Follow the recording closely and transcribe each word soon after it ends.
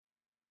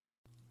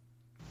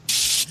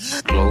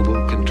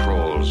Global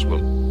controls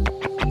will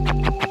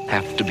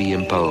have to be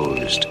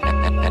imposed,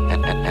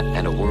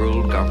 and a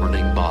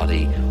world-governing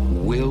body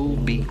will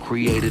be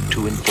created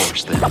to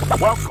enforce them.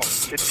 Welcome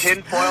to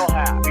Tinfoil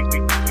Hat.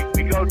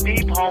 We go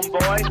deep,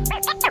 homeboy.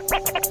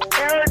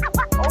 Aaron,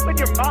 open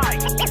your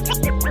mind.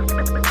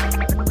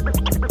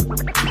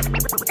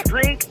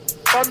 Drink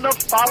from the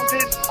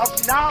fountain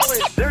of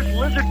knowledge. There's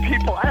lizard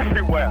people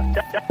everywhere.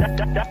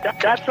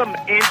 That's some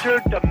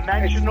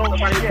interdimensional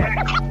shit.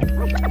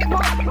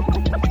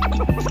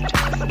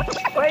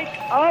 Wake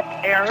up,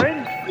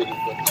 Aaron.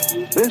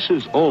 This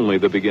is only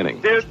the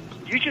beginning. Dude,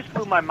 you just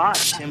blew my mind.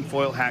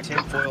 Tinfoil Hat.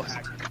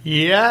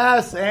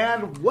 Yes,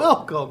 and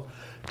welcome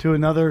to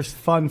another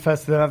fun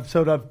festive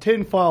episode of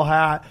Tinfoil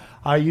Hat.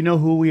 You know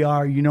who we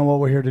are. You know what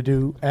we're here to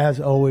do. As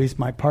always,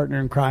 my partner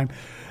in crime,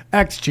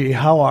 XG.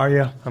 How are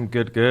you? I'm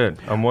good.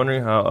 I'm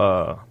wondering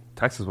how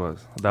Texas was.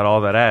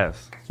 All that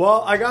ass.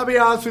 Well, I gotta be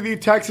honest with you.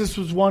 Texas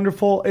was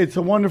wonderful. It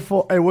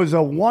was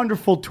a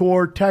wonderful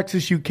tour.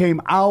 Texas, you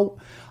came out.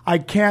 I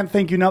can't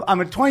thank you enough.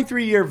 I'm a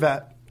 23-year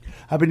vet.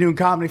 I've been doing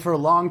comedy for a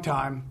long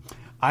time.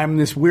 I'm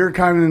this weird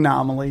kind of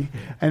anomaly,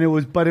 and it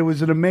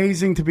was an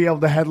amazing to be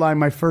able to headline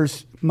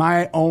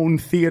my own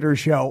theater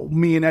show.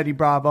 Me and Eddie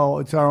Bravo,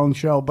 it's our own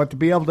show, but to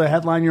be able to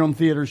headline your own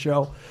theater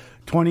show,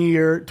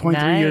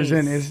 23 years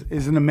in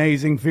is an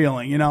amazing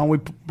feeling. You know,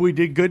 we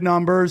did good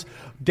numbers.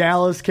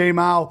 Dallas came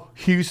out,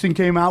 Houston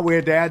came out. We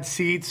had to add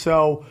seats,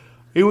 so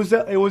it was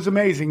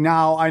amazing.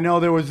 Now I know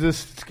there was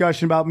this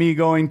discussion about me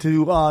going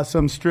to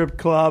some strip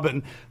club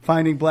and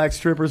finding black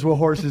strippers with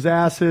horses'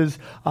 asses.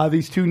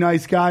 These two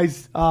nice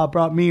guys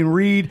brought me and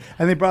Reed,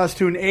 and they brought us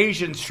to an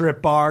Asian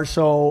strip bar.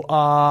 So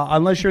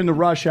unless you're in the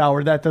rush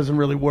hour, that doesn't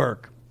really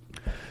work.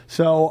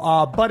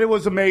 So, but it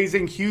was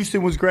amazing.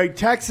 Houston was great.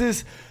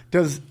 Texas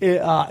is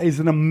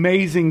an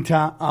amazing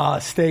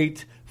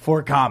state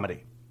for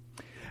comedy.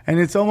 And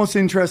it's almost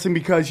interesting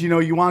because, you know,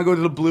 you want to go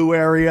to the blue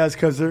areas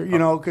because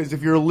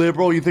if you're a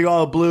liberal, you think,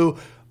 oh, blue.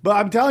 But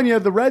I'm telling you,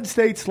 the red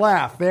states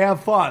laugh. They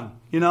have fun.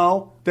 You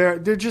know, they're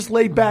just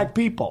laid back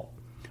people.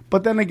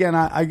 But then again,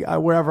 I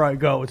wherever I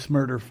go, it's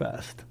murder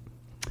fest.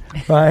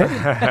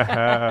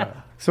 Right?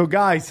 So,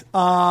 guys,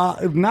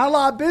 not a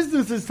lot of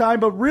business this time,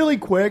 but really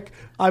quick,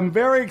 I'm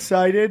very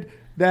excited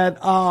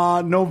that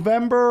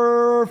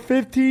November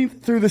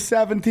 15th through the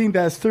 17th,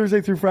 that's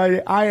Thursday through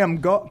Friday, I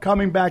am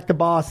coming back to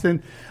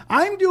Boston.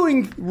 I'm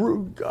doing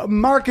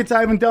markets I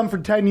haven't done for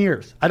 10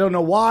 years. I don't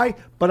know why,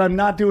 but I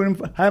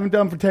haven't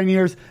done for 10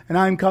 years, and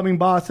I'm coming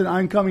Boston.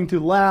 I'm coming to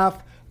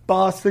Laugh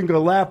Boston. Go to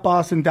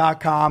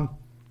laughboston.com.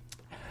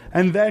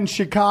 And then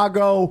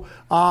Chicago,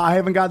 I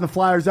haven't gotten the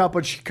flyers out,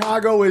 but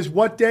Chicago is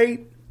what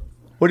date?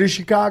 What is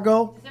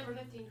Chicago?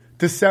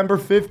 December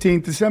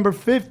 15th. December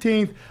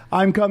 15th,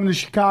 I'm coming to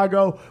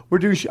Chicago.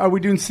 Are we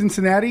doing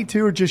Cincinnati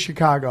too or just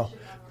Chicago?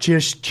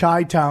 Just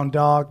Chi-Town,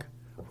 dog.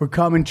 We're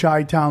coming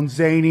Chi-Town.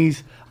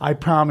 Zanies, I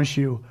promise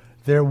you,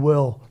 there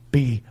will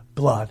be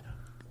blood.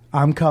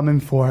 I'm coming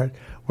for it.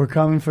 We're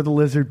coming for the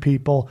lizard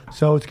people.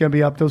 So it's going to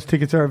be up. Those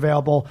tickets are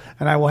available.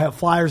 And I will have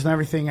flyers and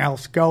everything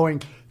else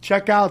going.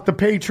 Check out the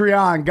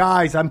Patreon,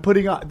 guys.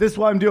 This is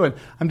what I'm doing.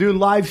 I'm doing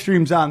live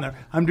streams on there.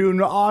 I'm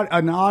doing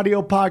an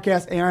audio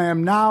podcast, and I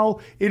am now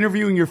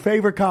interviewing your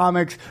favorite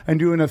comics and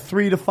doing a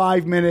 3 to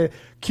 5 minute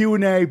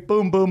Q&A,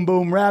 boom, boom,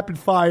 boom, rapid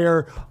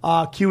fire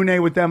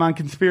Q&A with them on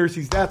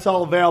conspiracies. That's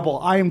all available.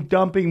 I am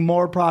dumping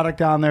more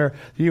product on there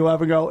than you'll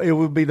ever go. It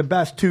will be the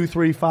best $2,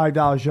 $3,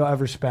 $5 you'll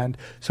ever spend.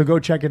 So go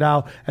check it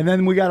out. And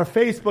then we got a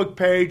Facebook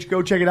page.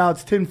 Go check it out.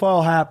 It's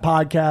Tinfoil Hat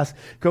Podcast.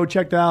 Go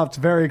check it out. It's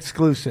very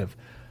exclusive.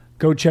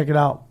 Go check it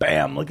out.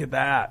 Bam, look at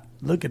that.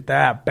 Look at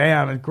that.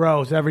 Bam, it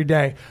grows every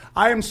day.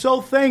 I am so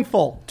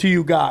thankful to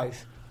you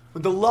guys for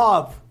the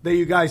love that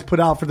you guys put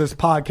out for this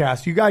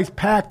podcast. You guys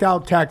packed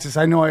out Texas.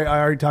 I know I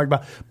already talked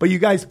about it, but you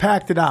guys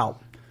packed it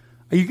out.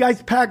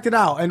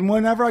 And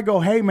whenever I go,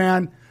 hey,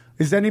 man,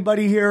 is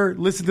anybody here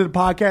listen to the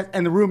podcast?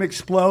 And the room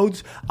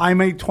explodes. I'm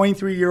a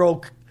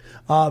 23-year-old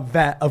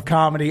vet of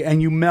comedy,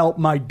 and you melt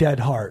my dead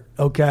heart,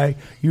 okay?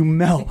 You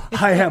melt.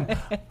 I am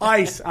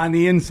ice on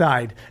the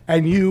inside,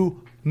 and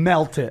you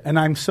melt it. And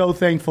I'm so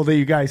thankful that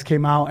you guys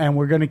came out, and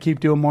we're going to keep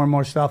doing more and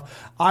more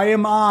stuff.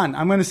 I'm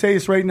going to say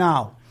this right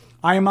now.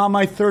 I am on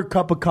my third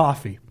cup of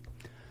coffee.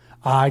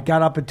 I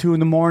got up at 2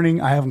 in the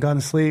morning. I haven't gone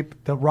to sleep.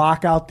 To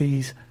rock out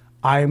these,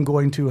 I am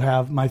going to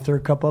have my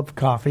third cup of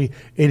coffee.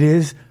 It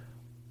is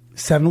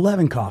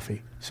 7-Eleven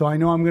coffee. So I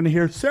know I'm going to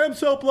hear, Sam's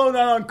so blown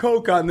out on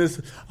Coke on this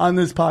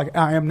podcast.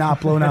 I am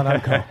not blown out on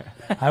Coke.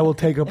 I will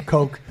take a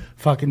Coke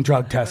fucking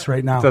drug test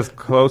right now. It's as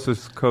close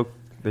as Coke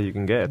that you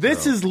can get.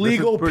 This is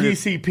legal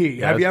PCP.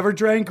 Yeah, have you ever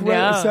drank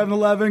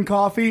 7-Eleven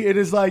coffee? It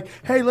is like,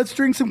 hey, let's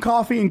drink some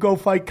coffee and go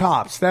fight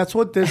cops. That's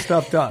what this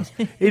stuff does.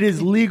 It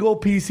is legal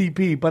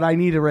PCP, but I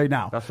need it right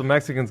now. That's what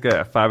Mexicans get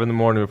at 5 in the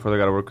morning before they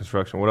got to work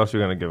construction. What else are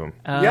you going to give them?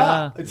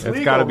 Yeah, it's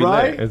legal, gotta be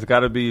right? It's got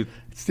to be.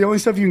 It's the only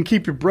stuff you can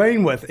keep your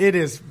brain with. It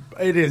is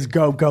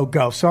go, go,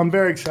 go. So I'm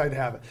very excited to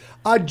have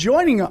it.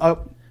 Joining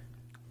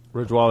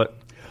Ridge Wallet.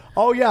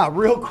 Oh, yeah,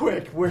 real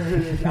quick.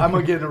 I'm going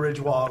to get into Ridge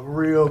Wallet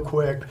real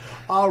quick.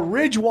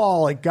 Ridge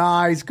Wallet,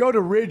 guys. Go to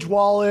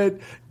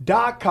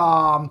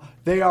ridgewallet.com.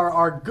 They are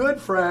our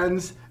good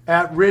friends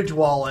at Ridge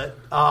Wallet.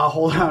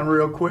 Hold on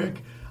real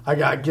quick. I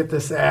got to get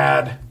this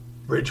ad.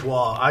 Ridge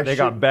Wallet. They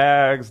got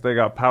bags. They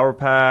got power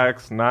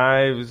packs,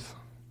 knives.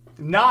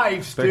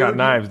 Knives, They got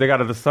knives. They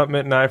got the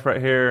Summit knife right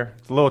here.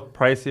 It's a little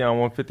pricey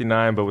on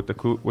 $159, but with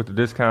the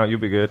discount, you'll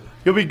be good.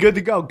 You'll be good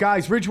to go.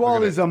 Guys, Ridge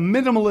Wallet is a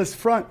minimalist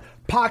front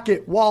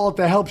pocket wallet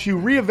that helps you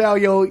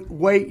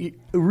reevaluate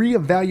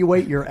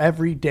your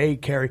everyday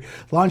carry.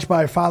 Launched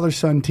by a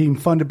father-son team,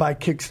 funded by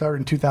Kickstarter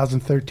in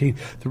 2013,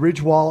 the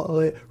Ridge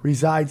Wallet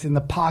resides in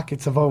the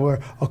pockets of over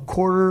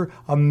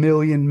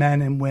 250,000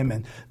 men and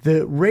women.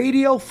 The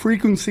radio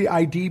frequency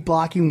ID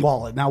blocking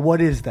wallet. Now,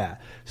 what is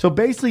that? So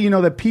basically, you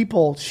know that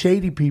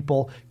shady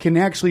people, can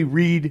actually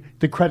read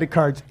the credit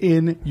cards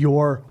in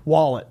your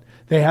wallet.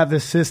 They have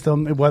this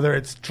system, whether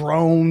it's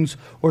drones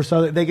or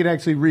something, they can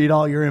actually read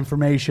all your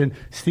information,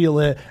 steal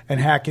it,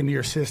 and hack into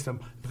your system.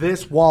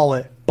 This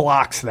wallet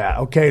blocks that,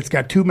 okay? It's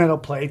got 2 metal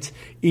plates,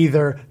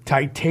 either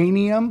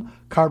titanium,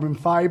 carbon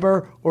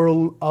fiber,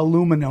 or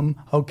aluminum,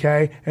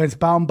 okay? And it's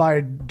bound by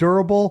a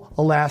durable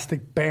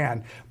elastic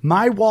band.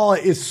 My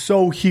wallet is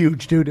so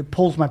huge, dude, it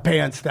pulls my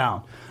pants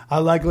down. I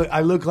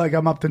look like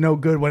I'm up to no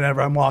good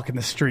whenever I'm walking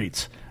the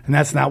streets, and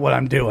that's not what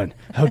I'm doing,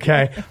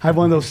 okay? I have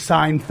one of those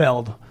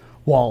Seinfeld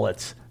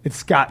wallets.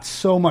 It's got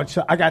so much.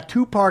 I got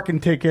 2 parking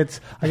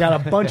tickets. I got a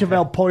bunch of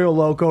El Pollo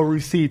Loco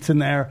receipts in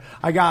there.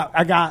 I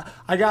got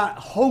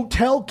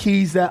hotel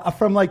keys that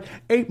from like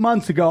 8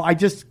 months ago. I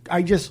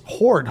just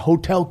hoard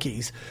hotel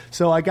keys.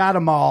 So I got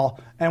them all.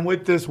 And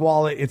with this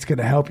wallet, it's going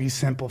to help you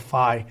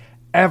simplify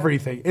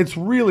everything. It's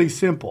really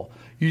simple.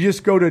 You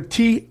just go to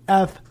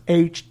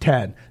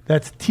TFH10.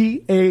 That's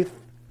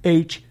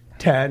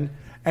TFH10,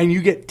 and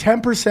you get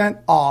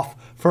 10% off.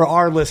 For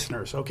our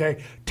listeners,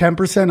 okay?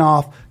 10%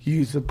 off.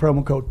 Use the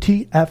promo code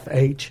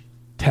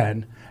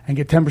TFH10 and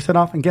get 10%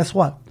 off. And guess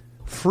what?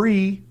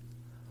 Free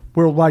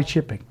worldwide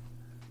shipping.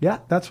 Yeah,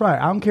 that's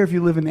right. I don't care if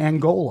you live in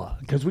Angola,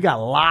 because we got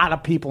a lot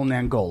of people in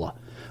Angola.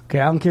 Okay,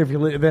 I don't care if you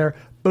live there.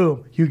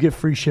 Boom, you get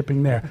free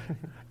shipping there.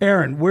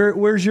 Aaron,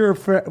 where's your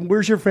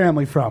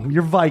family from?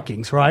 You're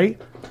Vikings, right?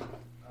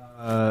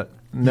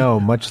 No,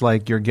 much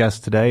like your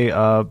guest today,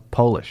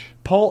 Polish.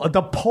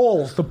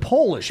 The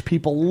Polish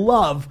people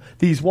love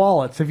these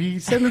wallets. If you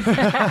send it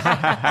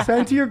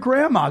to your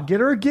grandma, get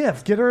her a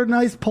gift. Get her a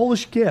nice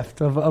Polish gift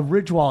of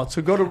Ridge Wallet.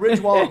 So go to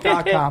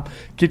ridgewallet.com.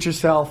 Get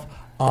yourself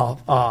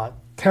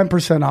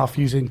 10% off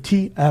using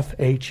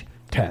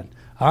TFH10.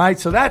 All right,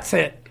 so that's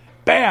it.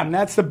 Bam,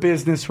 that's the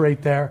business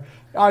right there.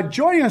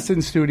 Joining us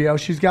in studio,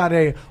 she's got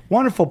a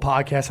wonderful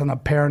podcast on the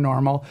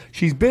paranormal.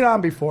 She's been on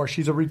before.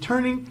 She's a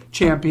returning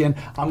champion.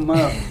 I'm going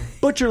to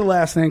butcher the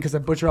last name because I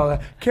butcher all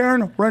that.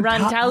 Karen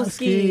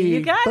Rontowski.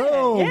 You got it.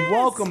 Boom. Yes.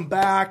 Welcome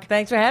back.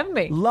 Thanks for having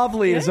me.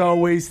 Lovely as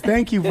always.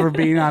 Thank you for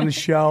being on the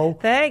show.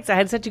 Thanks. I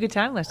had such a good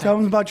time last Tell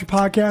time. them about your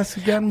podcast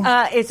again.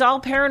 It's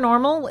all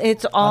paranormal.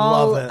 It's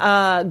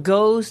all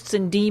ghosts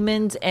and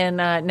demons. And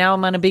now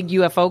I'm on a big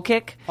UFO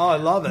kick. Oh, I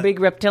love it. Big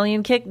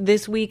reptilian kick.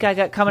 This week I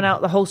got coming out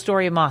the whole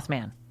story of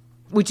Mothman,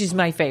 which is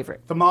my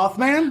favorite. The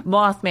Mothman?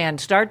 Mothman,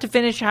 start to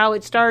finish, how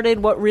it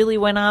started, what really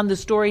went on, the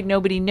story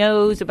nobody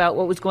knows about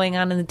what was going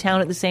on in the town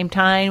at the same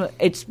time.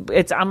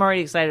 I'm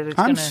already excited.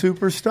 I'm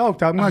super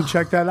stoked. I'm going to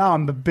check that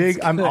out.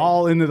 I'm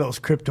all into those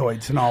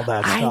cryptoids and all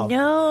that stuff. I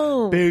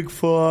know.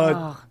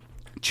 Bigfoot,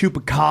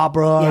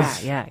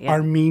 chupacabras, Yeah.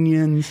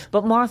 Armenians.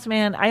 But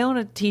Mothman, I own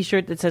a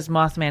T-shirt that says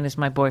Mothman is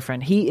my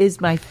boyfriend. He is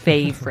my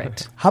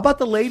favorite. How about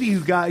the lady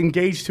who got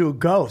engaged to a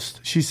ghost?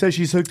 She says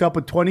she's hooked up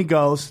with 20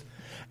 ghosts.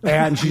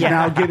 And she's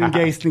now getting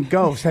engaged in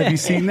ghosts. Have you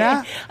seen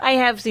that? I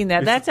have seen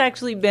that. That's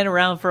actually been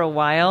around for a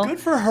while. Good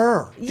for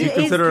her. Do you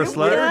consider her a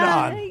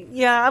slut?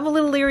 Yeah, I'm a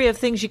little leery of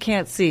things you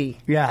can't see.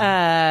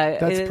 Yeah,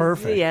 that's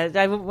perfect.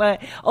 Yeah,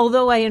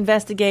 although I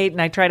investigate and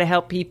I try to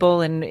help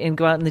people and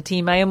go out in the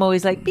team, I am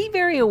always like, be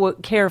very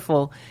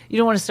careful. You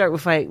don't want to start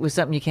with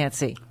something you can't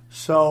see.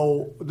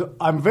 So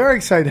I'm very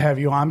excited to have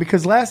you on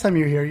because last time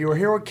you were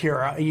here with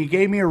Kira, and you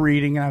gave me a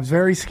reading, and I was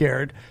very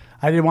scared.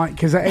 I didn't want,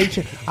 because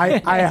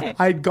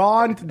I'd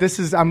gone, I'm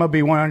going to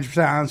be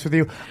 100% honest with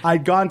you.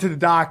 I'd gone to the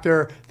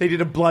doctor. They did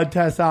a blood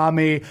test on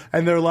me,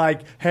 and they're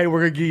like, hey,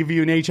 we're going to give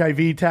you an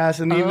HIV test.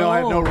 And even though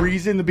I have no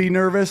reason to be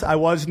nervous, I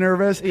was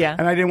nervous. Yeah.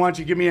 And I didn't want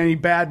you to give me any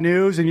bad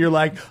news. And you're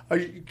like,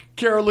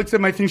 Kara looks at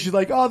my thing. She's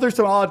like,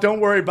 don't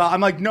worry about it.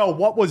 I'm like, no,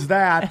 what was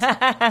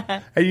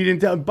that? And you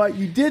didn't tell, but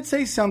you did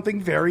say something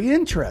very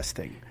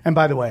interesting. And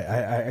by the way,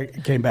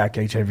 I came back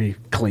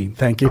HIV clean.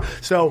 Thank you.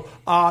 So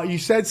you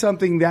said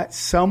something that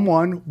someone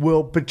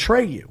will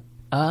betray you.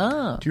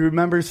 Oh. Do you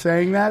remember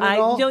saying that at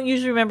all? I don't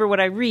usually remember what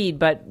I read,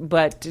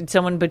 but did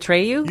someone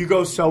betray you? You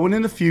go, someone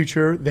in the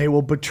future, they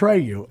will betray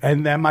you.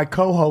 And then my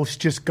co-host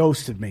just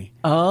ghosted me.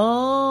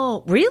 Oh.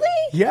 Oh, really?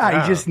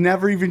 Yeah, he just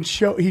never even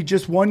showed. He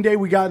just one day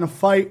we got in a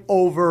fight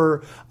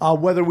over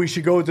whether we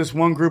should go with this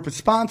one group of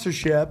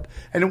sponsorship,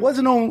 and it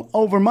wasn't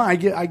over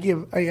mine.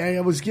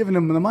 I was giving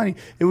them the money.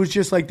 It was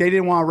just like they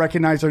didn't want to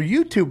recognize our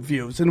YouTube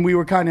views, and we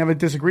were kind of having a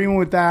disagreement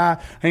with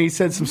that. And he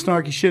said some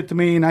snarky shit to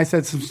me, and I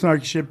said some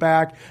snarky shit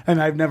back,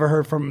 and I've never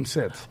heard from him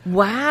since.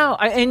 Wow,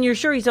 and you're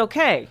sure he's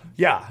okay?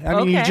 Yeah, I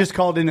mean, he just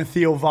called into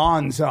Theo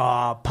Vaughn's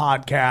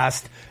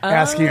podcast,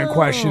 asking a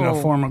question,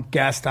 a former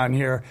guest on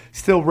here,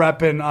 still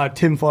repping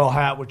tinfoil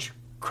hat, which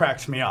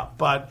cracks me up.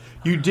 But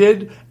you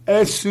did,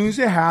 as soon as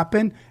it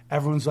happened,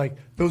 everyone's like,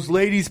 those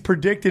ladies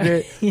predicted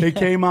it. Yeah. They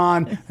came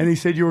on and they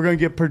said you were going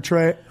to get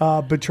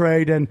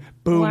betrayed, and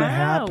boom, Wow. it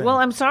happened. Well,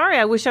 I'm sorry.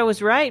 I wish I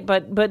was right,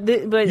 but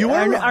You were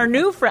right. our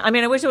new friend. I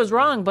mean, I wish I was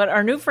wrong, but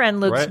our new friend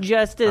looks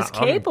just as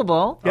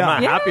capable. I'm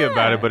not happy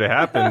about it, but it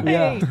happened.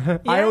 Yeah.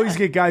 I always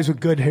get guys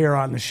with good hair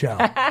on the show.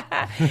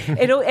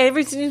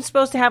 Everything's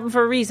supposed to happen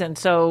for a reason.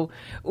 So,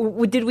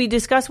 did we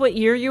discuss what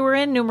year you were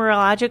in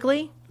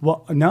numerologically?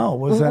 Well, no.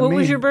 What does that mean? What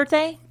was your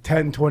birthday?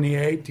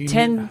 10/28.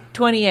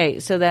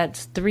 10/28. So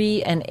that's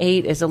 3 and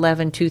 8 is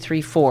 11, 2,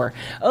 3, 4.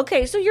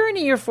 Okay, so you're in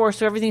a year 4,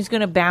 so everything's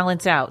going to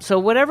balance out. So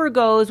whatever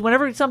goes,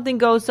 whenever something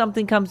goes,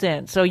 something comes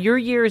in. So your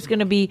year is going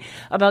to be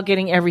about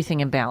getting everything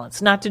in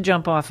balance. Not to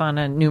jump off on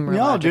a numerological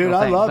No, dude,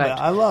 I thing, love it. but-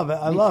 I love it.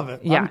 I love it.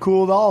 Yeah. I'm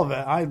cool with all of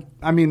it.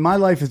 I mean, my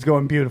life is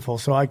going beautiful,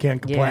 so I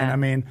can't complain. Yeah. I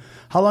mean,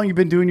 how long you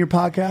been doing your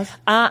podcast?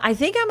 I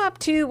think I'm up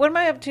to, what am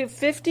I up to,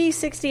 50,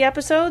 60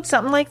 episodes,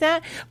 something like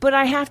that. But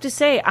I have to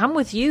say, I'm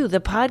with you. The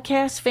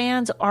podcast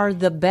fans are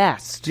the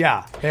best.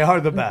 Yeah, they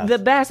are the best. The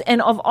best.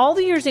 And of all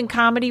the years in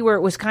comedy where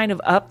it was kind of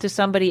up to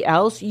somebody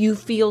else, you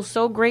feel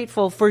so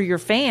grateful for your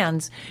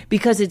fans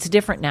because it's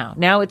different now.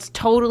 Now it's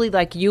totally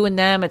like you and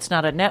them. It's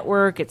not a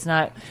network. It's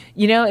not,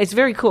 it's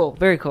very cool.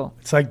 Very cool.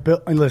 It's like,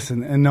 Bill,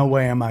 listen, in no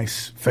way am I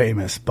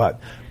famous,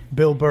 but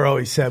Bill Burr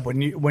always said,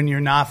 when you're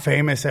not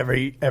famous,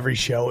 every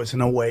show is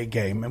an away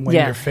game, and when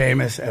you're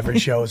famous, every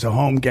show is a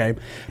home game.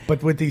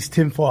 But with these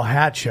tinfoil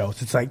hat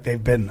shows, it's like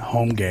they've been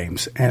home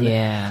games. And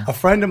a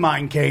friend of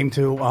mine came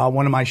to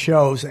one of my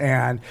shows,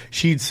 and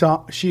she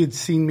had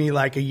seen me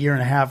like a year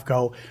and a half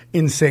ago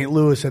in St.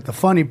 Louis at the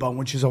Funny Bone,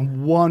 which is a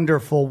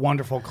wonderful,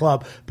 wonderful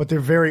club, but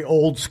they're very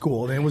old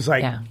school. And it was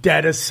like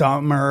dead of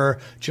summer,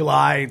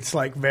 July. It's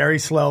like very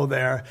slow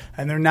there,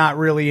 and they're not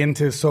really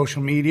into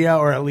social media,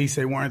 or at least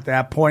they weren't at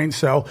that point.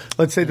 So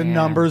let's say the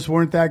numbers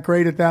weren't that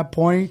great at that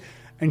point.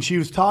 And she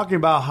was talking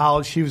about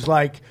how she was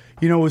like,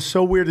 it was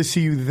so weird to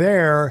see you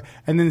there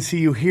and then see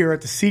you here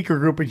at the Seeker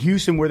Group in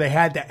Houston where they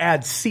had to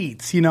add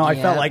seats. I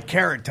felt like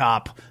Carrot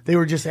Top. They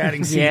were just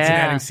adding seats and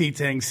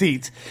adding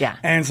seats. Yeah.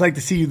 And it's like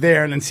to see you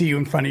there and then see you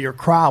in front of your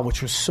crowd,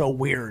 which was so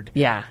weird.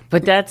 Yeah.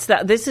 But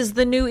this is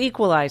the new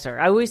equalizer.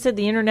 I always said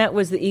the internet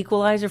was the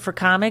equalizer for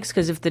comics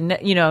because if the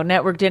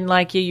network didn't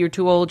like you, you're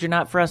too old, you're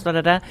not for us,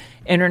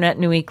 internet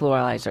new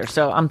equalizer.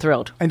 So I'm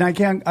thrilled. And I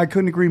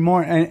couldn't agree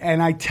more.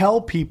 And I tell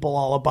people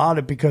all about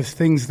it because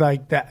things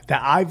like that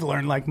I've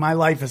learned, like my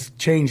life has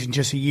changed in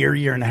just a year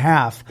and a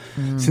half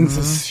since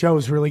this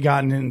show's really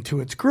gotten into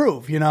its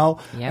groove,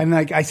 And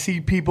like I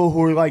see people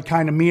who are like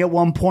kind of me at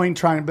one point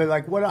trying to be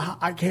like, what?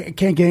 I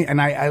can't get, and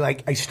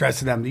I stress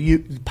to them the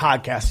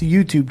podcast, the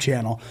YouTube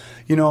channel.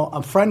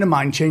 A friend of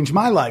mine changed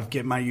my life,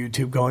 get my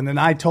YouTube going. And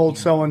I told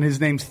someone his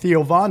name's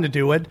Theo Vaughn to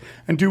do it,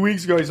 and 2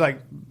 weeks ago he's like,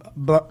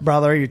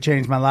 brother, you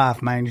changed my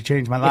life, man. You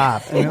changed my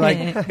life.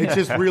 And it's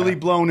just really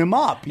blown him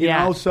up, you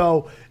know?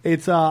 So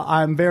it's,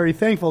 I'm very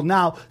thankful.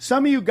 Now,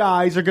 some of you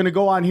guys are going to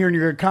go on here and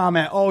you're going to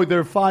comment, oh,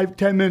 they're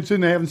 5-10 minutes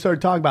in, they haven't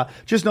started talking about it.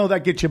 Just know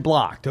that gets you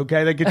blocked,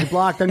 okay? That gets you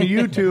blocked on the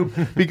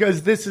YouTube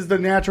because this is the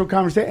natural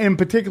conversation. In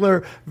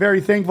particular, very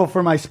thankful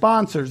for my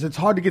sponsors. It's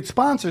hard to get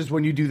sponsors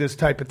when you do this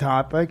type of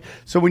topic.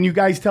 So when you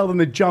guys tell them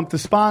to jump the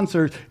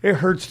sponsors, it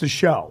hurts the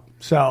show.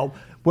 So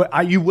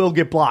you will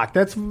get blocked.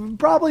 That's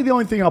probably the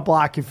only thing I'll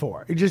block you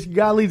for. You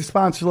got to leave the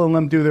sponsors alone and let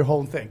them do their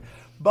whole thing.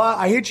 But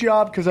I hit you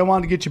up because I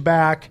wanted to get you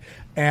back.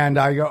 And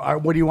I go,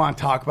 what do you want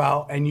to talk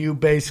about? And you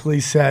basically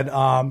said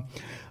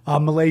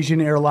Malaysian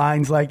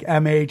Airlines like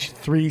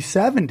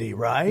MH370,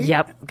 right?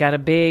 Yep. I got a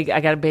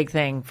big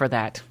thing for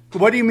that.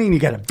 What do you mean you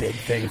got a big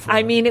thing for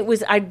I mean,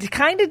 I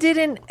kind of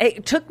didn't,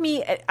 it took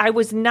me, I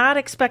was not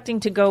expecting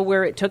to go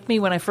where it took me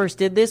when I first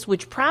did this,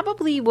 which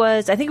probably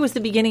was, I think it was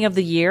the beginning of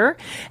the year.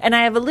 And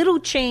I have a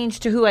little change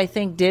to who I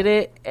think did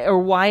it or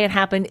why it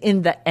happened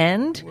in the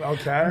end.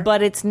 Okay.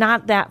 But it's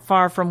not that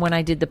far from when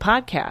I did the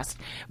podcast.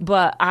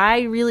 But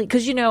I really,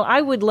 because, I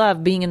would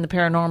love being in the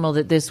paranormal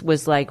that this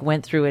was like,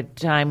 went through a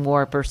time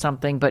warp or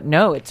something. But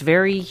no, it's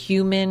very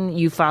human.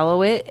 You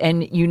follow it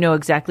and you know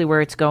exactly where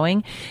it's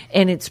going.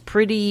 And it's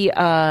pretty,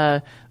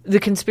 the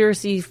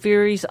conspiracy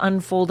theories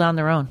unfold on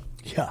their own.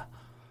 Yeah.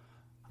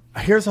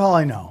 Here's all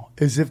I know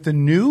is if the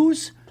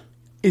news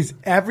is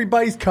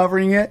everybody's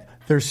covering it,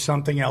 there's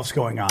something else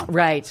going on.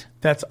 Right.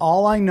 That's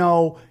all I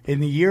know in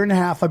the year and a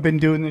half I've been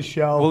doing this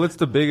show. Well, it's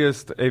the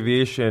biggest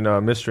aviation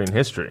mystery in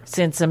history.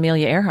 Since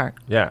Amelia Earhart.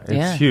 Yeah,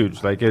 it's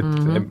huge. Like it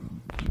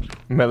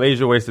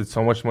Malaysia wasted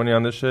so much money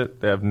on this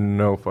shit. They have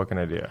no fucking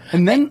idea.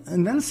 And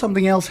then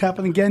something else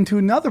happened again to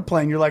another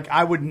plane. You're like,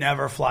 I would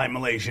never fly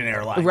Malaysian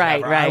Airlines.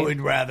 Right, ever. right. I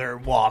would rather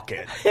walk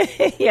it.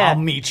 Yeah. I'll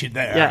meet you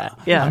there. Yeah,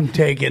 yeah. I'm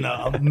taking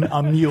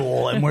a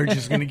mule, and we're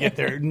just going to get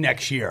there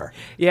next year.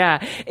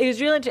 Yeah. It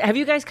was really have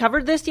you guys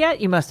covered this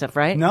yet? You must have,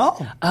 right?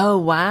 No. Oh,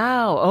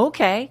 wow.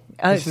 Okay.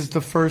 This is the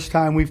first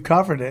time we've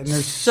covered it. And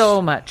there's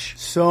so much.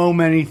 So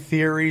many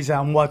theories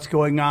on what's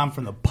going on,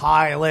 from the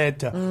pilot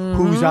to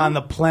who's on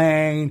the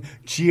plane,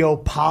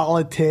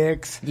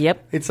 geopolitics.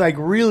 Yep. It's like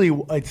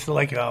it's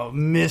like a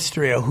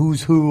mystery, a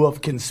who's who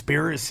of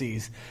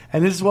conspiracies.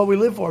 And this is what we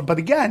live for. But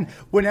again,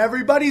 when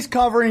everybody's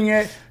covering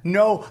it, when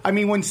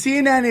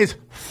CNN is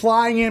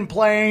flying in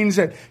planes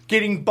and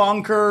getting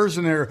bunkers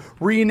and they're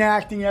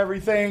reenacting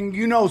everything,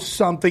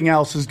 something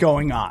else is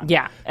going on.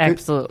 Yeah,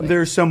 absolutely.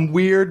 There's some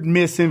weird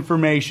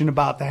misinformation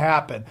about to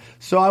happen.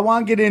 So I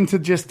want to get into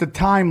just the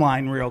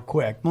timeline real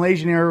quick.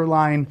 Malaysian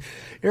Airlines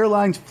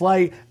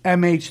flight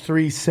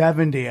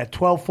MH370 at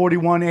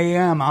 12:41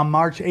 a.m. on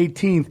March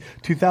 18th,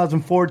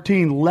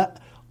 2014 left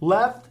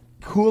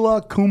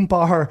Kuala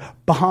Lumpur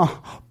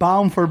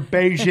bound for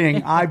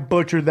Beijing. I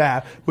butchered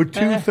that. With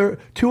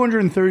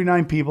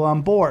 239 people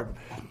on board.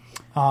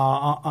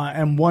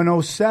 And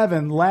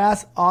 107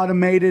 last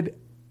automated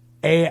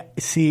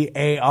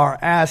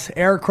ACARS,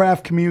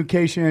 Aircraft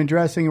Communication and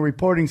Addressing and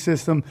Reporting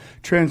System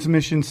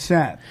transmission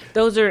sent.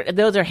 Those are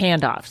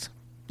handoffs.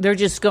 They're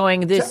just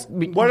going this.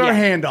 What are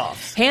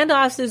handoffs?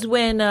 Handoffs is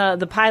when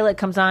the pilot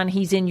comes on,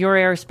 he's in your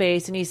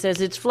airspace, and he says,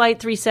 it's flight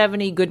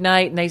 370, good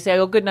night. And they say,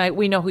 oh, good night,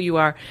 we know who you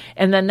are.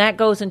 And then that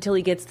goes until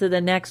he gets to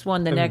the next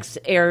one, the next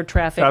air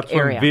traffic area. That's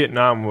when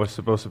Vietnam was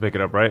supposed to pick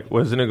it up, right?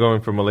 Wasn't it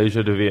going from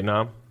Malaysia to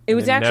Vietnam? It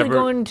was actually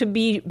going to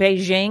be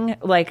Beijing.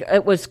 Like,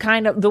 it was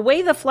kind of the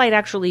way the flight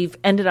actually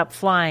ended up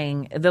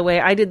flying. The way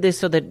I did this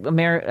so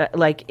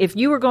that if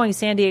you were going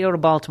San Diego to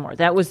Baltimore,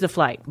 that was the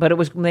flight, but it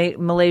was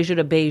Malaysia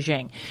to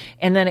Beijing.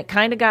 And then it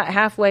kind of got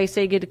halfway,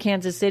 say you get to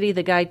Kansas City,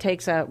 the guy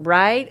takes a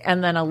right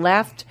and then a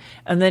left,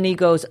 and then he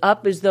goes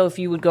up as though if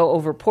you would go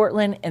over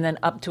Portland and then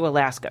up to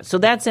Alaska. So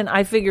that's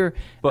I figure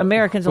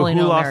Americans only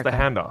know America. Who lost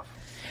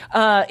the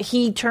handoff?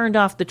 He turned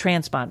off the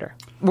transponder.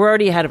 We're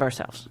already ahead of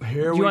ourselves.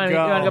 Here we go. You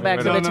want to go back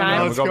to the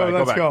time? Let's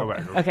go.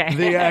 Okay.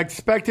 The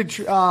expected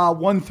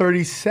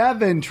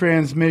 137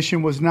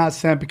 transmission was not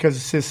sent because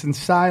of system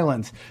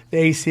silence.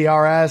 The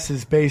ACRS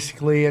is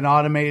basically an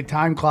automated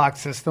time clock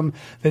system,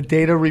 the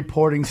data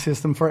reporting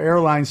system for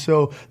airlines,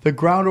 so the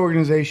ground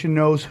organization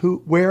knows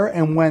where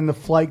and when the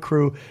flight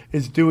crew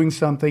is doing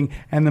something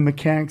and the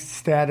mechanic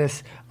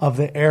status of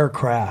the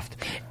aircraft.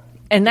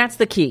 And that's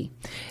the key.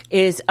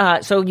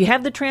 So you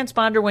have the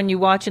transponder when you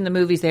watch in the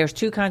movies. There's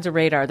two kinds of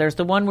radar. There's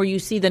the one where you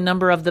see the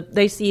number of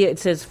they see it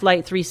says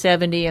flight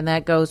 370 and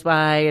that goes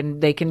by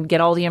and they can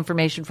get all the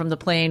information from the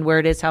plane, where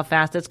it is, how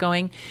fast it's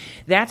going.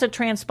 That's a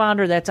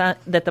transponder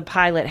that the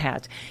pilot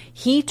has.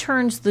 He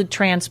turns the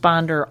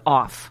transponder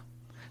off.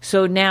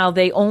 So now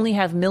they only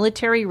have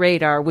military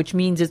radar, which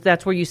means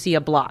that's where you see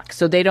a block.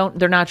 So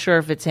they're not sure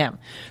if it's him.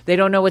 They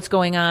don't know what's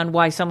going on,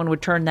 why someone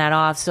would turn that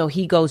off. So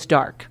he goes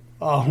dark.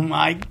 Oh,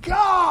 my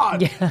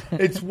God. Yeah.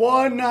 It's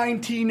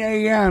 1:19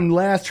 a.m.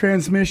 Last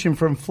transmission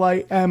from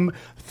Flight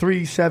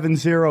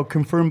M370,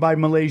 confirmed by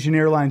Malaysian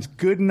Airlines.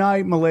 Good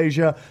night,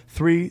 Malaysia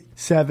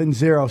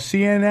 370.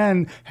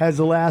 CNN has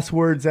the last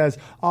words as,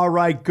 all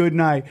right, good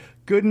night.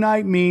 Good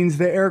night means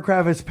the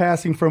aircraft is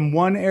passing from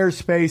one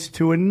airspace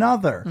to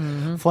another.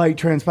 Mm-hmm. Flight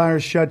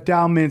transponders shut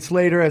down minutes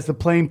later as the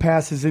plane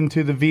passes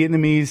into the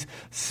Vietnamese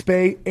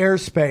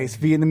airspace.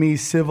 Vietnamese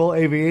Civil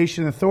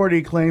Aviation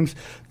Authority claims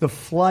the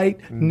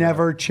flight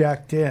never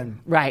checked in.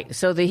 Right.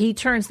 So he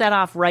turns that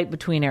off right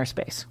between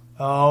airspace.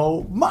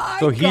 Oh, my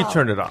So God. he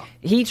turned it off.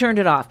 He turned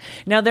it off.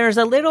 Now, there's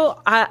a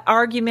little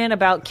argument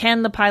about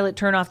can the pilot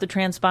turn off the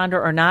transponder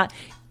or not.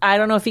 I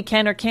don't know if he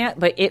can or can't,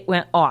 but it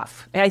went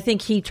off. I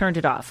think he turned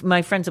it off.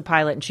 My friend's a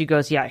pilot, and she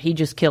goes, yeah, he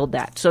just killed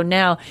that. So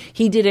now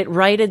he did it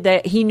right at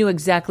that. He knew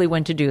exactly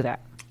when to do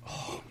that.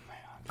 Oh, man.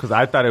 Because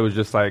I thought it was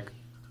just like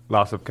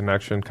loss of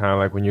connection, kind of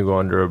like when you go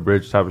under a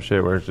bridge type of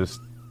shit where it just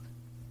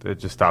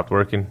stopped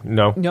working.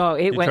 No,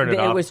 it was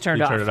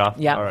turned off. Turned it off.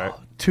 Yeah. All right.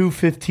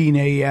 2:15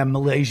 a.m.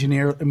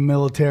 Malaysian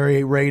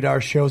military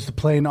radar shows the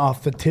plane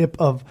off the tip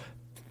of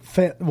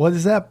what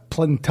is that?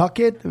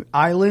 Plantucket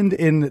Island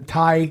in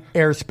Thai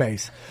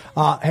airspace.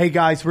 Hey,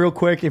 guys, real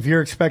quick, if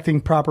you're expecting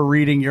proper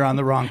reading, you're on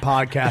the wrong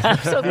podcast. I'm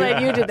so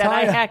glad you did that.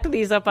 I hacked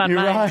these up on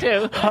mine,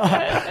 too.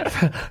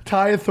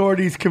 Thai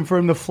authorities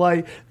confirmed the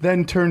flight,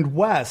 then turned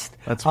west.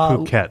 That's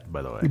Phuket,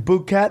 by the way.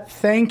 Phuket,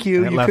 thank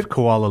you. And left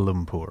Kuala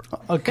Lumpur.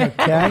 Okay.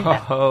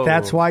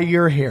 That's why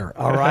you're here,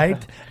 all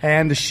right?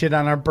 And the shit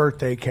on our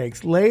birthday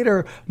cakes.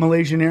 Later,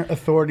 Malaysian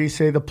authorities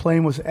say the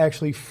plane was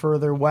actually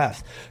further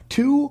west.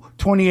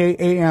 2:28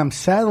 a.m.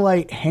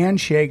 satellite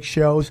handshake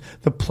shows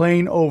the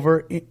plane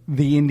over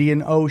the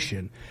Indian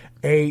Ocean.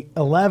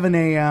 11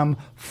 a.m.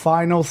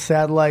 final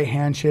satellite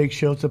handshake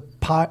shows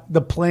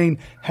the plane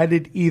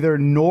headed either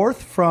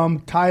north from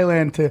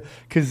Thailand to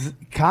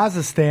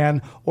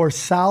Kazakhstan or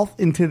south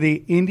into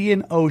the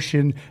Indian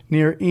Ocean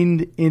near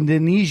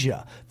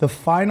Indonesia. The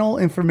final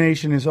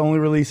information is only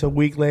released a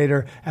week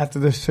later after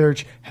the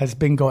search has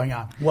been going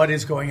on. What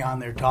is going on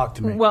there? Talk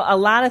to me. Well, a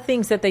lot of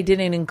things that they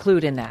didn't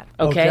include in that,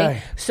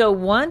 okay? So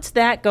once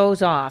that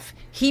goes off,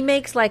 he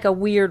makes like a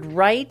weird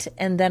right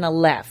and then a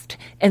left.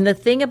 And the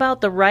thing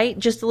about the right,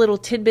 just a little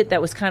tidbit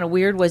that was kind of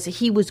weird, was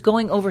he was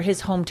going over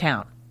his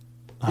hometown.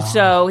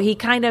 So he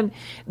kind of,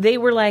 they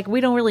were like,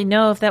 we don't really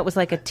know if that was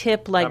like a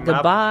tip, like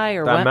goodbye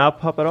or that what. That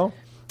map up at all?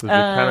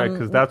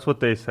 Because that's what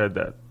they said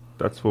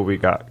that's what we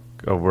got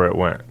of where it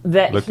went.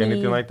 Look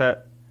anything like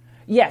that?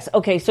 Yes.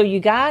 Okay. So you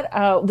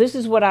got, this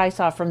is what I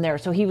saw from there.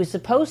 So he was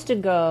supposed to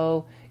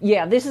go,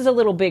 yeah, this is a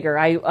little bigger.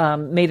 I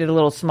made it a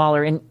little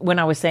smaller when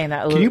I was saying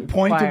that. Can you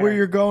point to where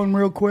you're going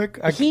real quick?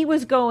 He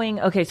was going,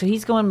 okay, so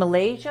he's going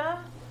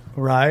Malaysia.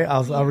 Right.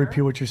 I'll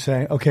repeat what you're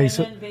saying. Okay. And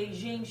so then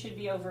Beijing should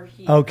be over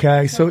here.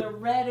 Okay. So the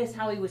red is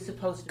how he was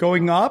supposed to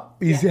going go. Up?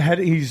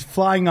 He's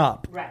flying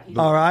up. Right.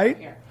 All right.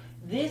 Here.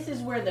 This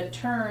is where the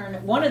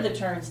turn, one of the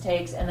turns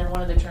takes, and then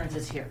one of the turns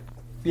is here.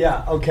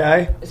 Yeah.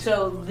 Okay.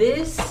 So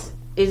this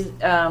is,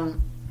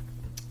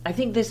 I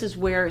think this is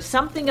where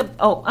something.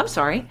 I'm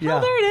sorry. Yeah.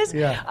 Oh, there it is.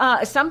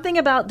 Yeah. Something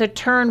about the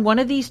turn. One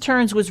of these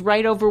turns was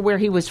right over where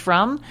he was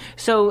from.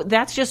 So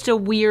that's just a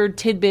weird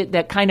tidbit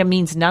that kind of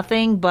means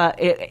nothing. But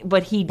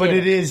he did. But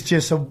it is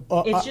just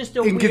it's just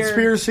a in weird,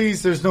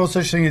 conspiracies. There's no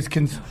such thing as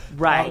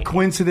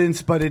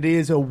coincidence, but it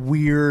is a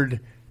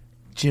weird,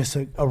 just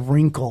a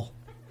wrinkle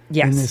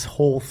in this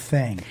whole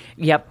thing.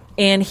 Yep.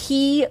 And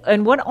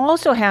what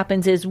also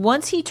happens is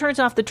once he turns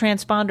off the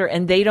transponder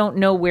and they don't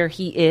know where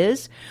he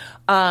is,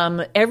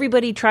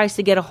 everybody tries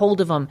to get a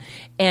hold of him.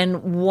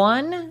 And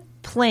one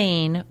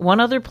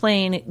other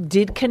plane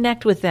did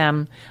connect with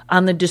them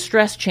on the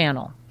distress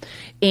channel.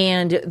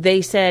 And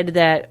they said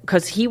that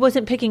because he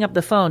wasn't picking up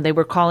the phone, they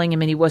were calling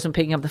him and he wasn't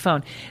picking up the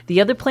phone. The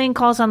other plane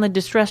calls on the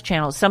distress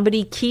channel.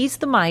 Somebody keys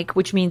the mic,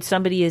 which means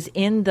somebody is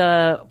in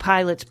the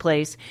pilot's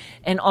place,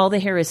 and all they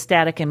hear is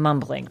static and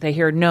mumbling. They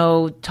hear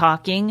no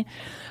talking.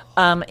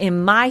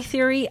 In my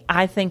theory,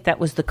 I think that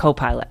was the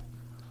co-pilot.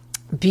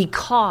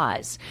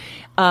 Because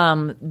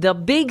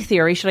the big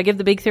theory, should I give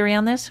the big theory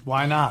on this?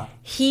 Why not?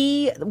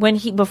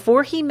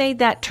 Before he made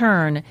that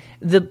turn,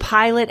 the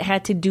pilot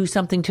had to do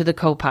something to the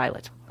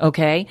co-pilot.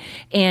 Okay,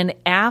 and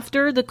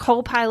after the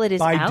co-pilot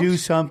is out, do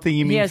something,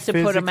 you mean he has to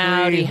put him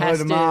out. He has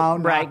to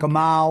knock him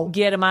out,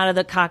 get him out of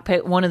the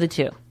cockpit. One of the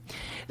two.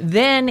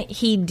 Then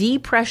he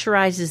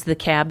depressurizes the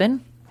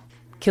cabin,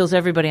 kills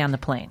everybody on the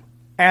plane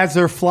as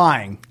they're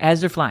flying.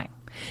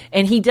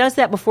 And he does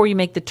that before you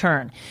make the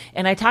turn.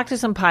 And I talked to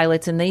some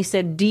pilots, and they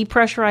said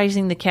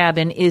depressurizing the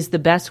cabin is the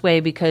best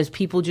way because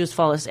people just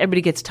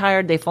everybody gets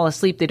tired, they fall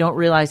asleep, they don't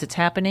realize it's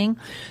happening.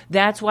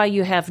 That's why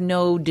you have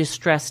no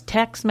distress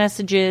text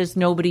messages,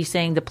 nobody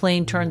saying the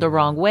plane turned the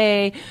wrong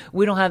way.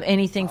 We don't have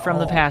anything from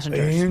the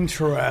passengers.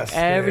 Interesting.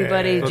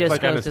 Everybody so just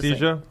like goes anesthesia?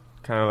 to sleep.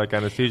 Kind of like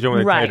anesthesia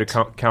when they tell you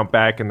to count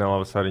back, and then all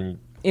of a sudden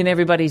and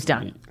everybody's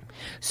done.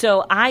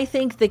 So I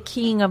think the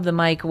keying of the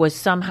mic was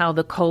somehow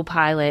the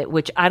co-pilot,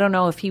 which I don't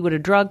know if he would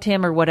have drugged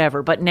him or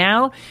whatever. But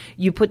now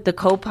you put the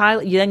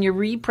co-pilot, then you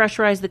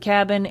repressurize the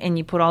cabin and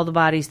you put all the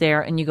bodies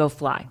there and you go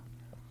fly.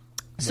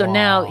 So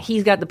now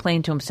he's got the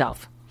plane to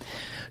himself.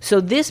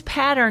 So this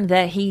pattern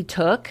that he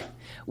took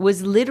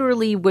was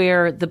literally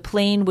where the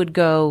plane would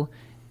go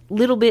a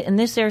little bit in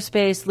this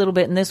airspace, a little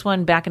bit in this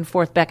one, back and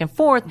forth,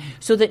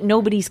 so that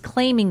nobody's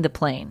claiming the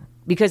plane.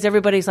 Because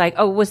everybody's like,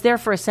 oh, it was there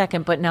for a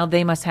second, but now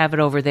they must have it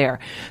over there.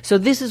 So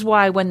this is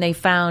why when they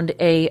found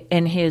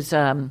in his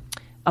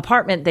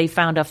apartment, they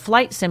found a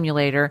flight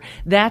simulator.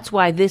 That's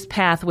why this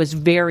path was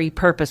very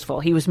purposeful.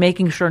 He was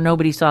making sure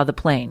nobody saw the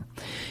plane.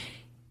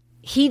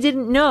 He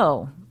didn't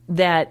know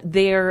that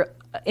there,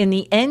 in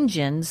the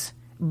engines,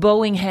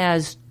 Boeing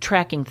has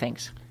tracking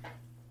things.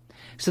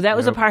 So that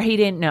was a part he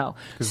didn't know.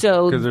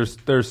 Because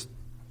there's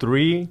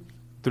three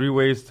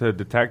ways to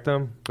detect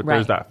them, but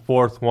there's that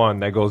fourth one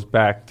that goes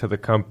back to the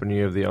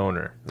company of the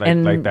owner,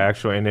 like the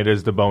actual, and it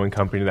is the Boeing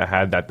company that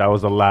had that. That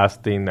was the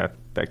last thing that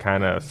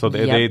kind of, so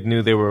they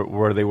knew they were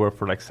where they were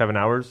for like 7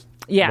 hours.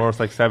 Yeah, more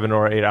like 7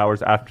 or 8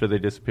 hours after they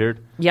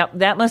disappeared. Yep,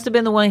 that must have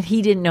been the one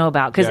he didn't know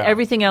about because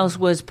everything else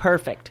was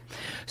perfect.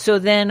 So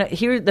then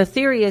here, the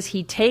theory is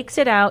he takes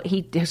it out.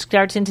 He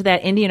starts into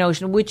that Indian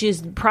Ocean, which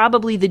is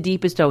probably the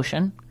deepest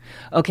ocean.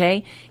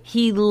 Okay,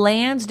 he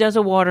lands, does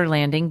a water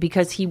landing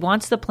because he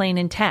wants the plane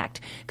intact.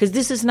 Because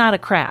this is not a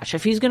crash.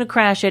 If he's going to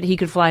crash it, he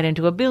could fly it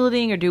into a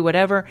building or do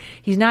whatever.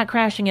 He's not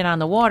crashing it on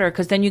the water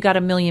because then you got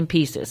a million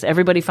pieces.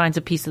 Everybody finds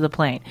a piece of the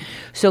plane.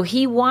 So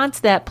he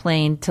wants that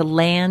plane to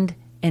land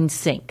and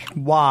sink.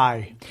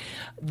 Why?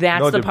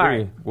 That's no the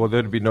debris. part. Well,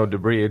 there'd be no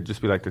debris. It'd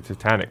just be like the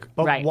Titanic.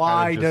 But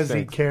why does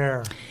he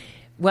care?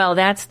 Well,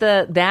 that's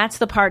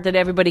the part that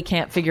everybody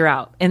can't figure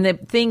out. And the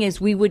thing is,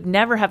 we would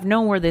never have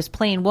known where this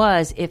plane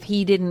was if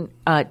he didn't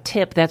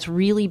tip. That's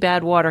really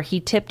bad water. He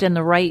tipped in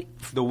the right...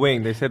 The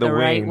wing. They say the wing.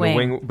 Right wing.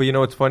 The wing. But you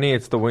know what's funny?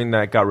 It's the wing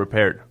that got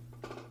repaired.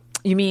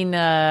 You mean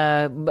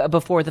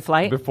before the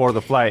flight? Before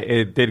the flight.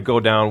 It did go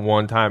down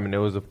one time, and it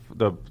was the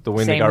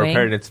wing that got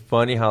repaired. And it's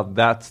funny how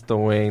that's the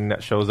wing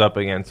that shows up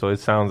again. So it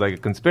sounds like a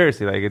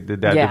conspiracy. Like,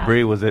 did that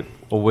debris, was it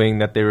a wing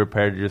that they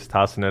repaired, just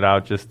tossing it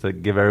out just to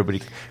give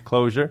everybody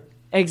closure?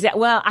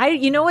 Exactly. Well,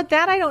 you know what?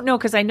 That I don't know,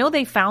 because I know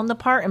they found the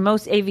part, and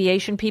most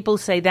aviation people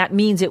say that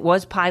means it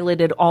was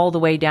piloted all the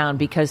way down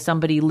because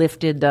somebody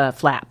lifted the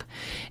flap,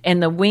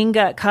 and the wing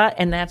got cut,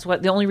 and that's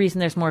the only reason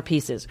there's more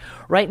pieces.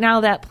 Right now,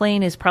 that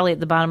plane is probably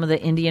at the bottom of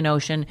the Indian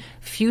Ocean,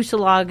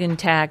 fuselage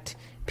intact,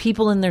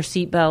 people in their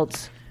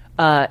seatbelts,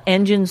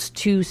 engines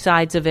 2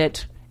 sides of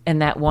it.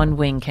 And that one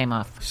wing came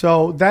off.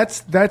 So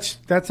that's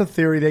a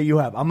theory that you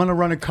have. I'm going to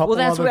run a couple. Well,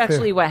 that's other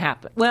actually what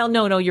happened. Well,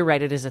 no, you're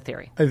right. It is a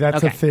theory.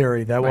 That's a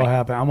theory that will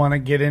happen. I want to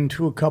get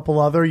into a couple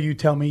other. You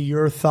tell me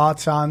your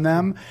thoughts on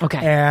them.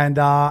 Okay. And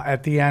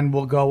at the end,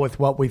 we'll go with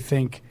what we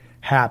think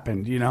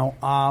happened. You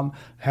know,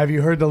 have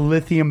you heard the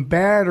lithium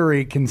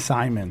battery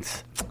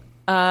consignments?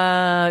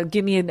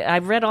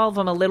 I've read all of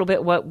them a little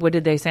bit. What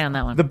did they say on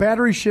that one? The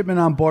battery shipment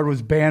on board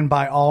was banned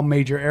by all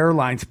major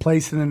airlines,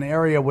 placed in an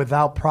area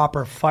without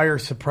proper fire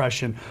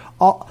suppression.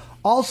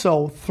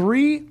 Also,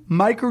 3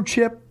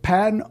 microchip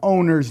patent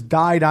owners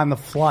died on the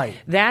flight.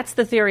 That's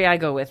the theory I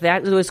go with.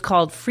 That was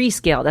called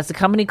Freescale. That's a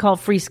company called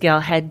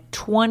Freescale. Had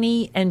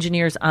 20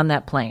 engineers on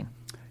that plane.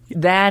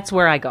 That's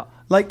where I go.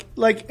 Like,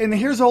 and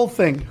here's the whole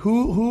thing.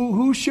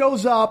 Who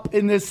shows up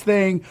in this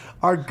thing?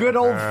 Our good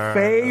old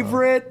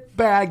favorite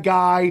bad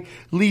guy,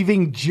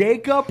 leaving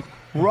Jacob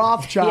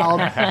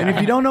Rothschild. And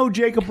if you don't know who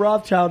Jacob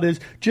Rothschild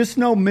is, just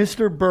know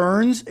Mr.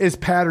 Burns is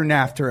patterned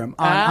after him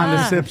on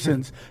The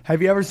Simpsons.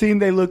 Have you ever seen?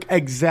 They look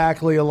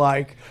exactly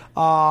alike.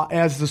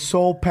 As the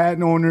sole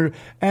patent owner,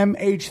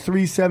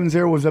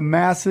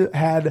 MH370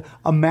 had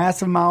a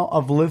massive amount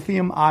of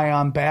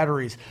lithium-ion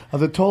batteries. Of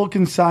the total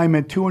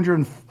consignment,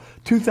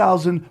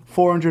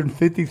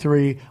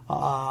 2,453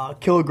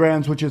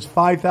 kilograms, which is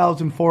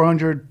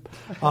 5,400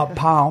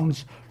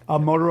 pounds.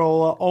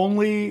 Motorola,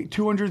 only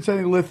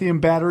 270 lithium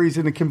batteries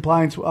in the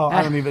compliance.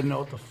 I don't even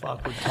know what the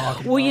fuck we're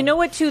talking about. Well, you know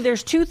what, too?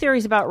 There's 2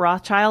 theories about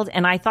Rothschild,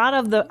 and I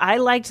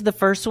liked the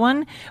first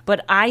one,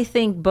 but I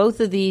think both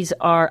of these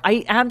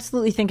I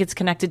absolutely think it's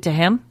connected to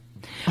him.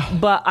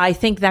 But I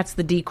think that's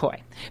the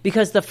decoy,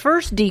 because the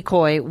first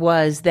decoy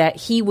was that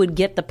he would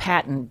get the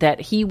patent,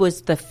 that he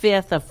was the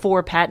 5th of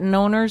 4 patent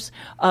owners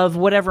of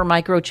whatever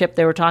microchip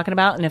they were talking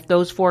about. And if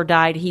those 4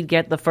 died, he'd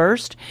get the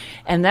first.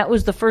 And that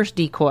was the first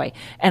decoy.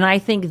 And I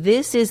think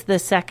this is the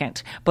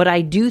second. But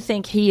I do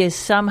think he is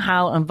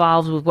somehow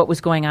involved with what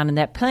was going on in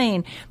that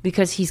plane,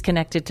 because he's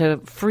connected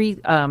to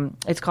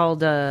it's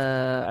called,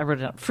 I wrote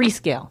it down,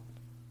 Freescale.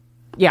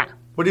 Yeah.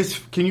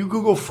 Can you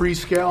Google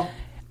Freescale?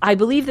 I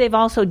believe they've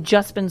also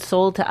just been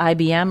sold to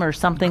IBM or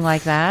something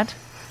like that.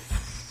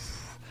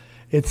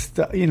 It's,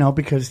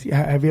 because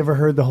have you ever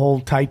heard the whole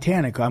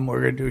Titanic? We're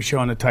going to do a show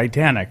on the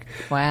Titanic.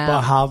 Wow.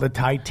 But how the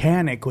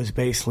Titanic was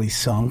basically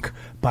sunk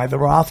by the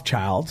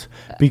Rothschilds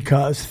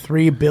because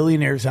 3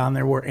 billionaires on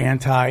there were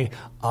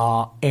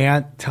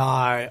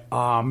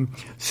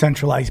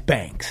centralized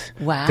banks.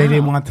 Wow. They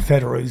didn't want the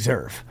Federal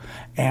Reserve.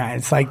 And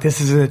it's like, this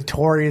is a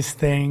notorious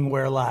thing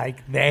where,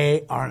 like,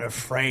 they aren't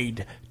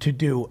afraid to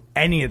do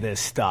any of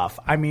this stuff.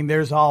 I mean,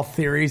 there's all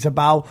theories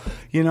about,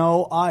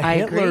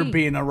 Hitler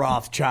being a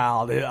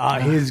Rothschild.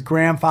 His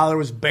grandfather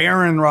was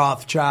Baron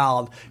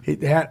Rothschild.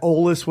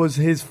 Olus was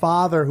his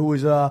father, who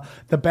was the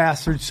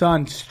bastard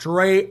son,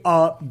 straight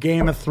up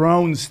Game of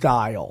Thrones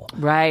style.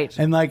 Right.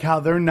 And, like,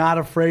 how they're not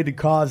afraid to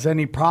cause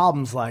any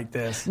problems like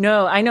this.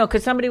 No, I know,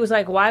 because somebody was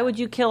like, why would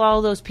you kill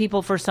all those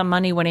people for some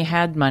money when he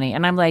had money?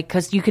 And I'm like,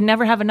 because you can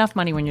never have enough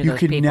money when you're those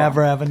people. You can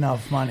never have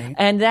enough money.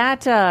 And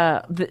that,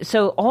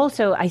 so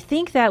also, I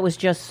think that was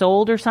just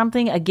sold or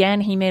something.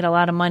 Again, he made a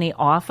lot of money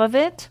off of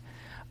it.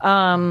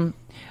 But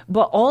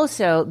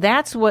also,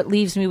 that's what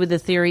leaves me with the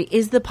theory,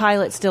 is the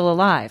pilot still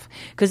alive?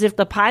 Because if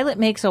the pilot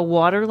makes a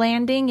water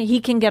landing, he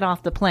can get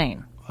off the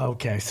plane.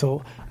 Okay,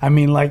 so, I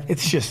mean, like,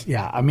 it's just,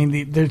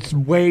 there's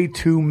way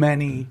too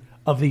many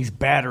of these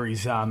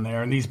batteries on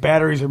there, and these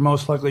batteries are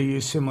most likely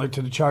used similar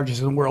to the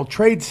charges in the World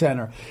Trade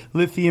Center.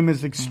 Lithium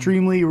is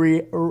extremely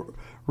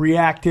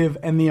reactive,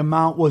 and the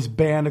amount was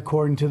banned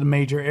according to the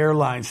major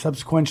airlines.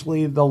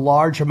 Subsequently, the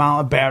large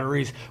amount of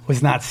batteries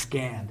was not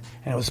scanned,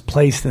 and it was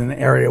placed in an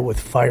area with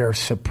fire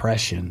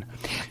suppression.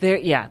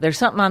 There's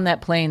something on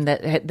that plane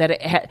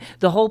that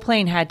the whole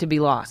plane had to be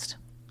lost.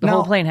 The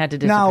whole plane had to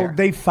disappear. Now,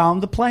 they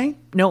found the plane?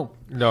 No.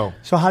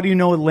 So how do you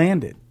know it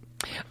landed?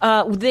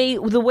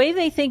 The way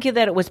they think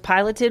that it was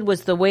piloted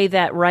was the way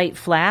that right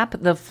flap,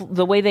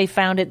 the way they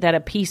found it, that a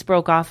piece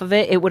broke off of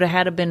it. It would have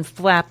had to been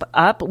flap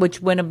up, which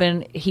would have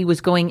been he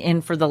was going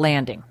in for the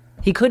landing.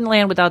 He couldn't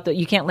land without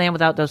you can't land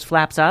without those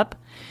flaps up,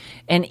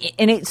 and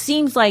it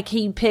seems like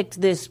he picked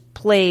this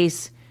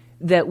place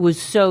that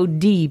was so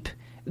deep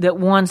that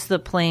once the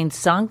plane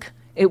sunk,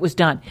 It was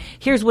done.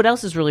 Here's what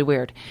else is really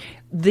weird.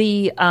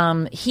 He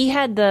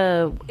had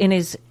in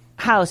his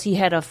house, he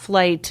had a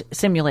flight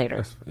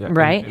simulator,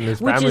 right? And his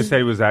family said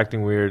he was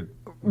acting weird.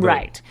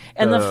 Right.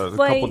 And the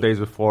flight, a couple days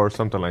before,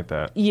 something like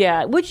that.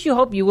 Yeah, which you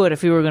hope you would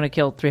if you were going to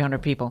kill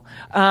 300 people.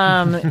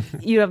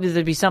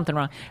 There'd be something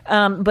wrong.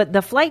 But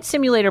the flight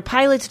simulator,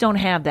 pilots don't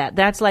have that.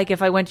 That's like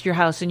if I went to your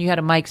house and you had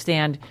a mic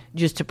stand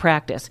just to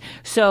practice.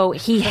 So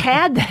he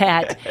had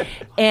that,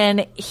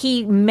 and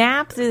he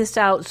mapped this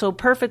out so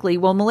perfectly.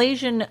 Well,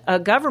 Malaysian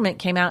government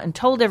came out and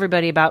told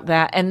everybody about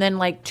that, and then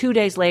like 2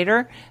 days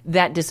later,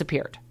 that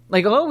disappeared.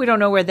 Like, we don't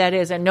know where that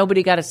is, and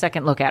nobody got a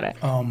second look at it.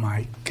 Oh,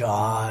 my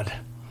God.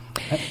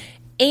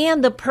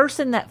 And the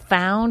person that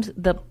found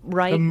the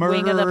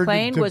wing of the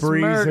plane was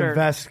murdered.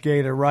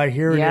 Investigator, right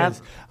here it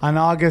is. On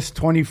August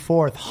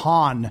 24th,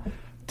 Han.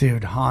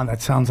 Dude, Han,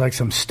 that sounds like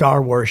some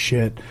Star Wars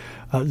shit.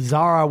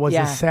 Zara was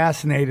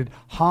assassinated.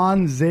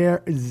 Han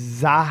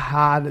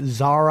Zahad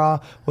Zara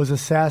was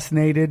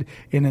assassinated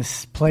in a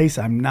place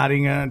I'm not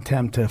even going to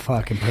attempt to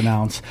fucking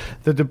pronounce.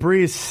 The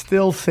debris is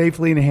still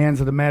safely in the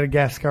hands of the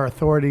Madagascar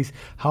authorities.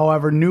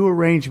 However, new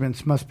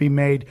arrangements must be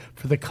made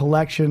for the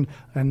collection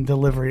and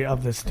delivery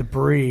of this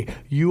debris.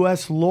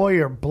 U.S.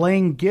 lawyer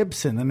Blaine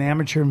Gibson, an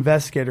amateur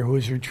investigator who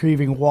is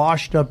retrieving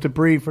washed up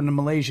debris from the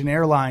Malaysian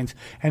Airlines,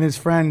 and his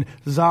friend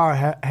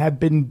Zara had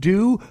been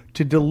due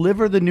to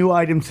deliver the new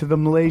items to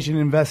the Malaysian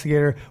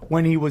investigator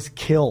when he was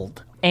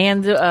killed.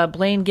 And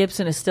Blaine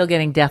Gibson is still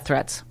getting death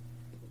threats.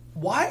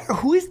 Why?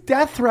 Who is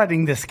death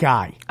threatening this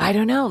guy? I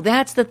don't know.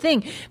 That's the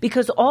thing.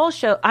 Because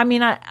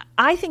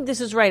I think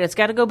this is right. It's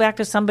got to go back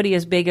to somebody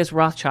as big as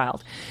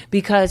Rothschild.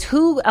 Because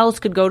who else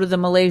could go to the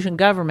Malaysian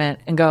government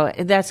and go,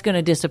 that's going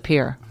to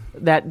disappear?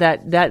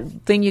 That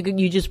thing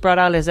you just brought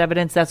out as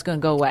evidence, that's going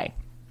to go away.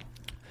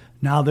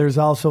 Now there's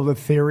also the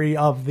theory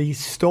of the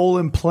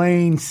stolen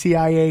plane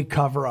CIA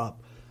cover-up.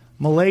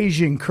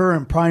 Malaysian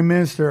current Prime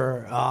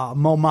Minister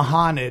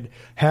Mohammed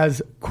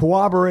has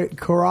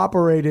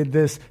corroborated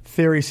this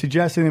theory,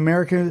 suggesting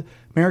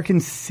American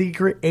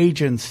secret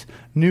agents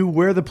knew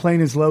where the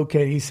plane is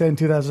located. He said in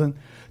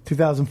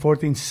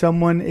 2014,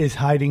 someone is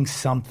hiding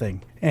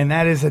something. And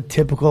that is a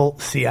typical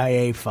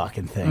CIA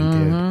fucking thing,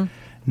 dude.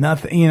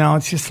 Nothing,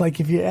 it's just like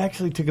if you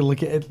actually took a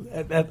look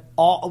at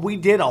all, we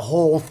did a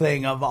whole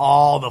thing of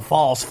all the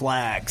false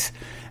flags.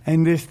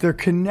 And they're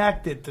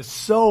connected to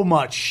so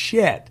much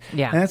shit.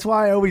 Yeah. And that's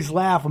why I always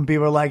laugh when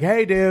people are like,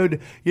 hey, dude,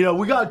 we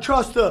got to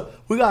trust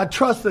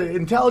the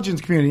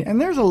intelligence community.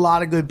 And there's a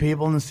lot of good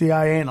people in the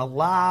CIA and a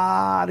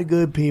lot of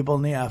good people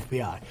in the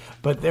FBI.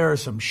 But there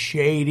is some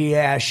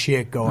shady-ass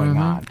shit going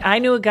on. I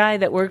knew a guy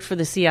that worked for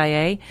the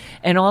CIA,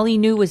 and all he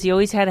knew was he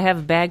always had to have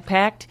a bag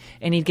packed,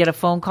 and he'd get a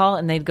phone call,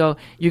 and they'd go,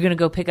 you're going to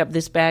go pick up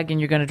this bag, and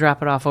you're going to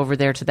drop it off over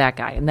there to that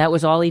guy. And that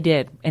was all he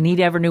did. And he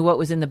never knew what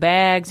was in the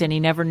bags, and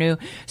he never knew.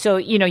 So,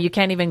 you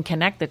can't even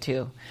connect the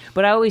two.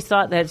 But I always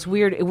thought that it's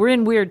weird. We're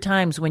in weird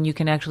times when you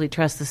can actually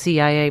trust the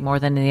CIA more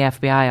than the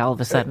FBI all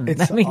of a sudden.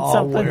 That means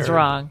something's weird.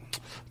 Wrong.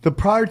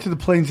 Prior to the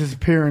plane's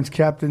disappearance,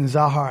 Captain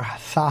Zahar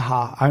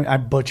Saha, I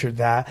butchered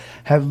that,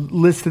 had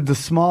listed the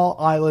small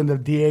island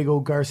of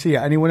Diego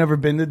Garcia. Anyone ever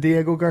been to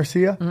Diego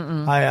Garcia?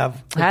 I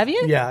have. Have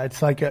you? Yeah,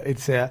 it's like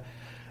it's a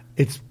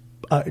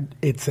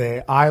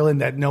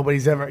island that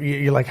nobody's ever.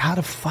 You're like, how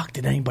the fuck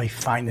did anybody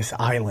find this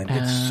island?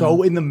 It's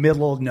so in the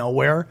middle of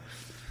nowhere.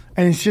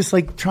 And it's just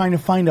like trying to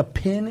find a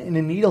pin in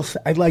a needle.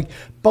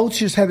 Boats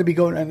just had to be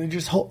going and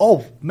just,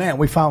 oh man,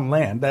 we found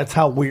land. That's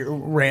how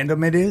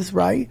random it is,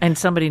 right? And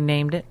somebody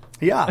named it?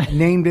 Yeah,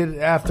 named it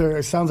after,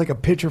 it sounds like a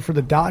pitcher for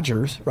the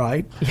Dodgers,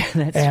 right? Yeah,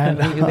 that's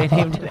funny who they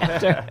named it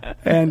after.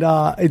 And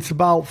it's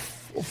about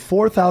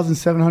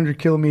 4,700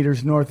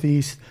 kilometers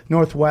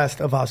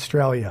northwest of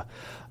Australia.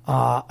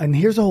 And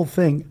here's the whole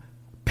thing.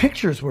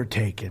 Pictures were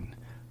taken.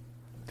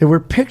 There were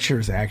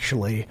pictures,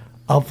 actually,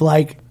 of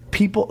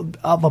people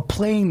of a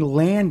plane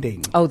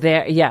landing. Oh,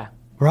 there, yeah.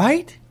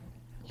 Right?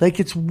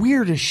 It's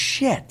weird as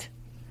shit.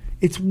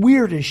 It's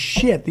weird as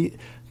shit. The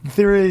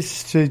theories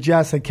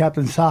suggest that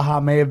Captain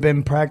Saha may have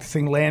been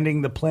practicing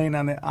landing the plane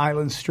on the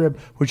island strip,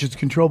 which is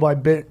controlled by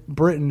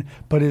Britain,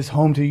 but is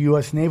home to a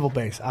U.S. naval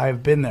base. I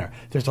have been there.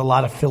 There's a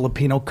lot of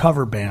Filipino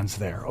cover bands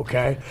there,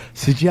 okay?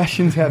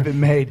 Suggestions have been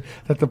made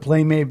that the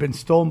plane may have been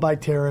stolen by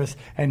terrorists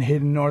and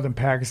hidden in northern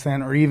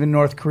Pakistan or even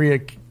North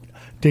Korea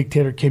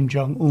dictator Kim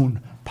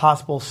Jong-un.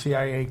 Possible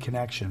CIA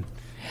connection.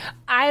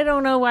 I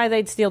don't know why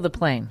they'd steal the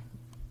plane.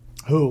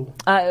 Who?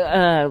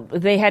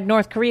 They had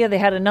North Korea. They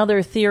had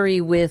another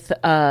theory with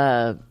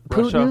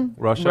Putin.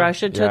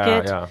 Russia took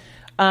it. Yeah.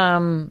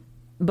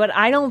 But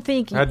I don't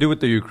think... It had to do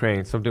with the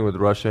Ukraine. Something with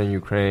Russia and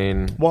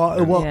Ukraine.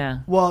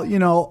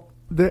 Well,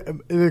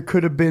 there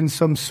could have been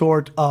some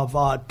sort of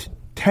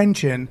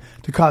tension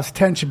to cause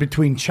tension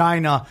between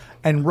China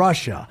and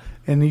Russia.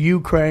 In the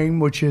Ukraine,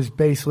 which is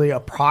basically a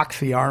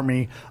proxy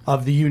army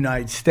of the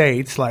United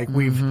States,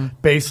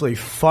 we've basically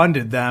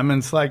funded them.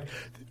 And it's like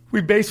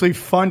we basically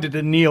funded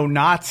a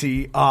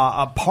neo-Nazi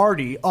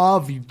party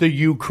of the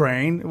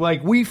Ukraine.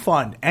 We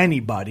fund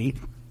anybody.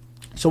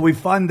 So we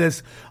fund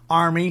this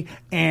army,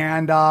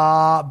 and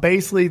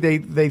basically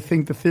they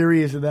think the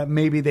theory is that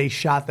maybe they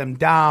shot them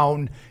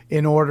down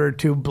in order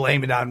to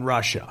blame it on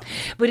Russia.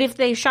 But if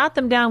they shot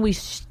them down, we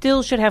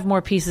still should have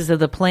more pieces of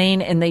the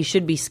plane, and they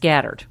should be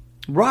scattered.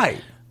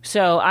 Right.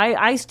 So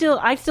I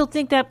still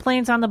think that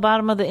plane's on the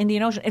bottom of the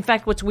Indian Ocean. In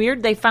fact, what's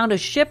weird, they found a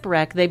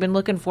shipwreck they've been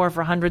looking for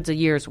hundreds of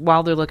years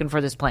while they're looking for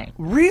this plane.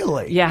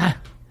 Really? Yeah.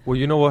 Well,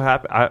 you know what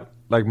happened?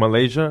 Like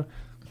Malaysia,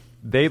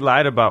 they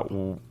lied about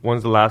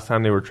when's the last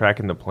time they were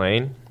tracking the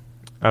plane.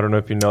 I don't know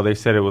if you know. They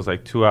said it was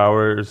like 2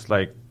 hours,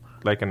 like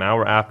an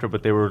hour after,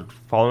 but they were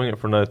following it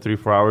for another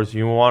 3-4 hours.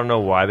 You want to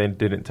know why they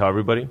didn't tell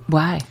everybody?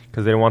 Why?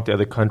 Because they didn't want the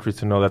other countries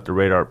to know that the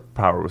radar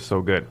power was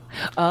so good.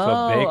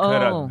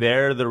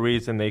 They're the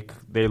reason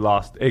they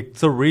lost.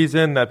 It's a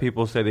reason that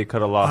people say they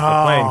could have lost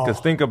the plane.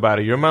 Because think about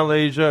it. You're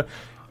Malaysia.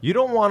 You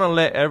don't want to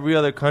let every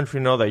other country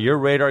know that your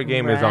radar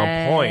game is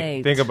on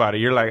point. Think about it.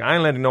 You're like, I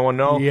ain't letting no one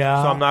know, so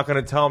I'm not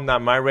going to tell them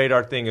that my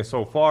radar thing is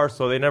so far.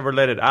 So they never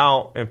let it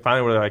out. And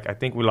finally, we're like, I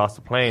think we lost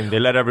the plane. They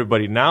let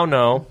everybody now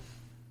know.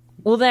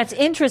 Well, that's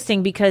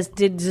interesting because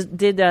did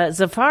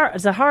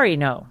Zahari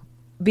know?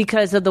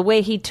 Because of the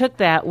way he took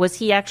that, was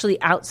he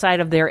actually outside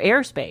of their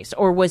airspace,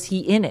 or was he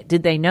in it?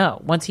 Did they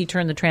know once he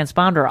turned the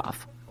transponder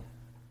off?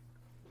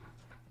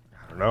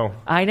 I don't know.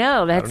 I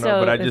know that's so.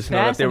 But I just know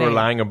that they were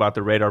lying about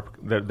the radar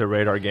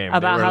game.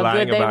 About they were how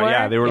lying good they about, were.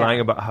 Yeah, they were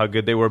lying about how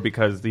good they were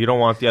because you don't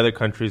want the other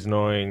countries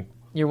knowing.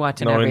 You're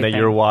watching knowing everything. that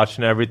you're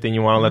watching everything.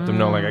 You want to let them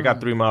know, like, I got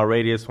 3-mile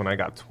radius when I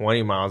got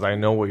 20 miles. I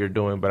know what you're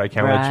doing, but I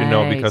can't let you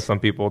know because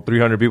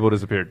 300 people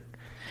disappeared.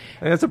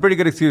 And that's a pretty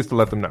good excuse to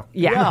let them know.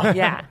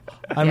 Yeah.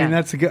 I mean,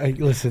 that's a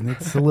good. Listen,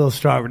 it's a little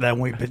stronger than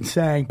we've been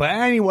saying. But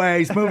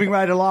anyways, moving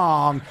right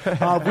along,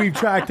 we've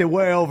tracked it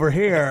way over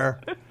here.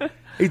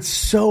 It's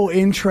so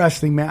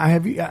interesting, man.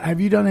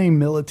 Have you done any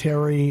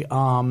military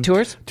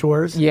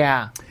tours?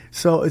 Yeah.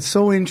 So it's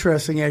so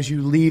interesting as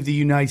you leave the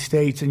United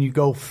States and you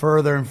go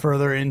further and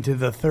further into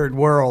the third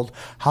world,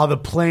 how the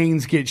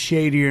planes get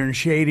shadier and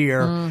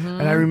shadier. Mm-hmm.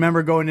 And I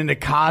remember going into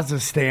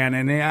Kazakhstan,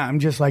 and I'm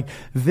just like,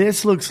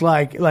 this looks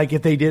like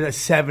if they did a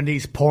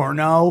 70s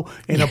porno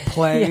in a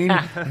plane.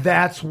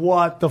 That's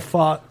what the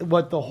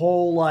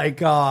whole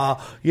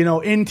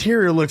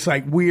interior looks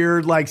like.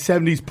 Weird, like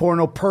 70s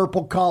porno,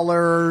 purple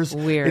colors.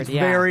 Weird. It's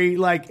very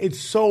it's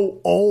so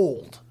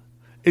old.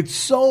 It's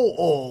so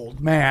old,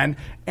 man,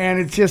 and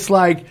it's just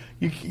like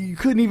you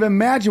couldn't even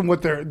imagine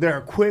what their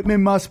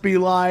equipment must be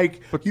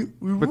like. But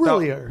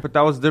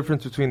that was the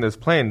difference between this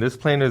plane. This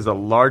plane is the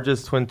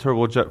largest twin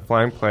turbojet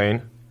flying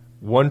plane,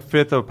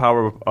 1/5 of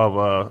power of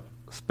a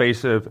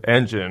spaceship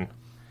engine.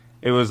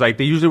 It was like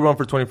they usually run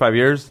for 25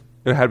 years.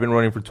 It had been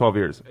running for 12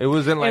 years. It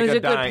wasn't like a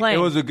good plane.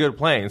 It was a good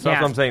plane. So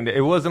that's what I'm saying.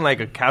 It wasn't like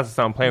a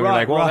Kazakhstan plane. We're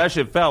like, well, that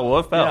shit fell. Well,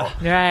 it fell.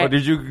 Yeah. Right. But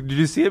did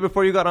you see it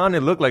before you got on?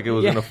 It looked like it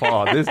was going to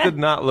fall. This did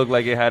not look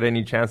like it had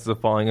any chances of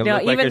falling. It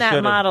looked like even it that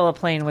should've. model of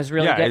plane was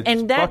really good.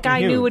 And that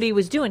guy knew what he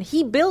was doing.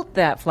 He built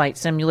that flight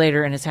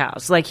simulator in his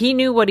house. Like, he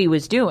knew what he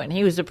was doing.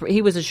 He was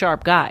a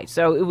sharp guy.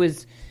 So it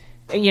was...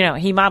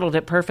 he modeled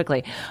it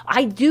perfectly.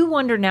 I do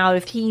wonder now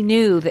if he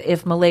knew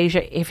that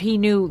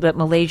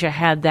Malaysia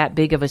had that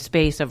big of a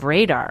space of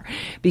radar,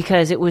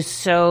 because it was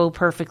so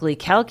perfectly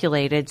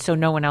calculated so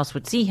no one else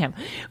would see him.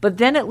 But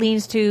then it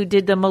leans to,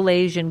 did the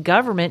Malaysian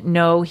government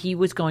know he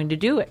was going to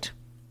do it?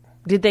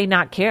 Did they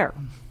not care?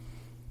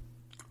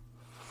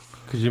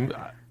 Because in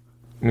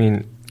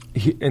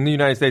the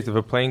United States, if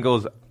a plane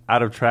goes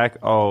out of track,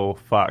 oh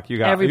fuck, you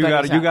got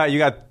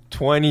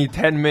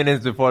 10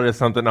 minutes before there's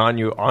something on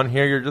you. On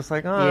here, you're just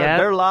like,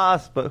 they're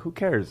lost, but who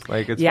cares?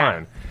 Like, it's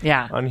fine.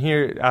 Yeah. On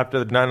here,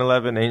 after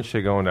 9/11, ain't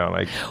shit going down.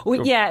 Like,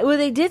 well,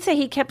 they did say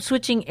he kept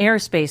switching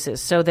airspaces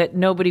so that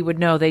nobody would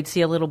know. They'd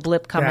see a little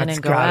blip come in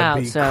and go out.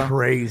 That's gotta be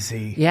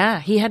crazy. Yeah,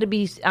 he had to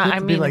be.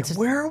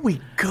 Where are we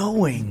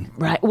going?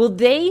 Right. Well,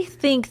 they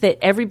think that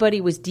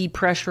everybody was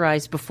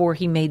depressurized before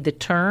he made the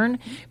turn,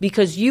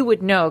 because you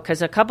would know,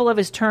 because a couple of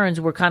his turns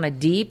were kind of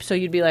deep, so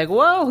you'd be like,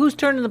 whoa, who's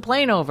turning the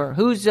plane over?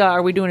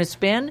 Are we doing a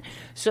spin?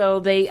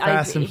 So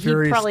Fast and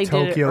Furious probably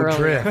Tokyo did it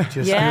Drift,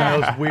 just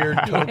those weird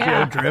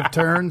Tokyo Drift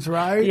turns,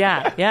 right?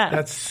 Yeah.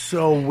 That's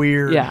so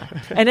weird. Yeah,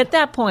 and at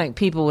that point,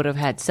 people would have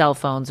had cell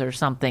phones or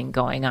something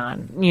going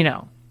on.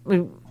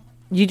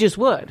 You just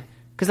would,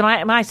 because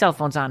my cell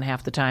phone's on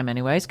half the time,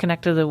 anyways.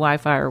 Connect to the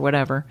Wi-Fi or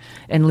whatever,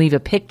 and leave a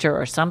picture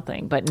or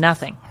something, but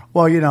nothing.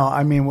 Well,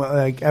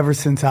 ever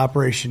since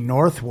Operation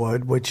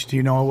Northwood, which, do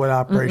you know what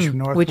Operation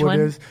Northwood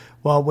is?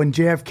 Well, when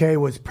JFK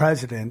was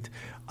president,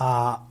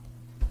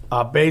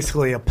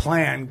 basically a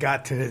plan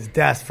got to his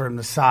desk from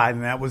the side,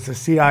 and that was the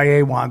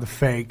CIA wanted to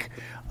fake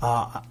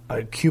a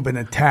Cuban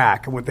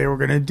attack. And what they were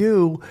going to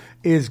do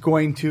is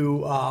going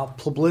to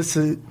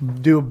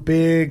do a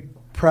big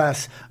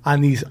press on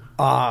these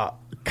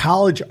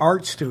college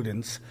art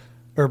students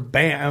or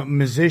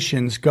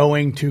musicians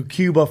going to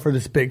Cuba for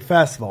this big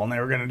festival. And they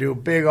were going to do a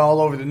big all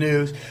over the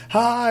news.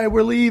 Hi,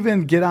 we're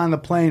leaving. Get on the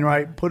plane,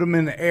 right? Put them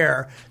in the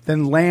air,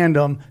 then land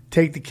them,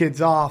 take the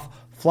kids off,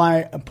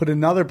 fly, put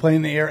another plane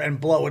in the air, and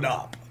blow it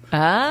up.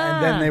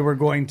 And then they were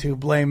going to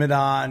blame it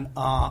on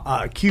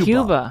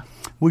Cuba.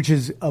 Which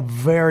is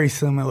very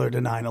similar to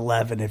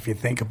 9/11 if you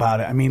think about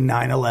it. I mean,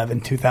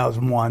 9/11,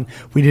 2001,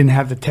 we didn't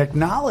have the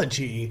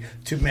technology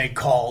to make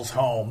calls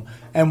home.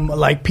 And,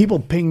 like, people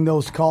ping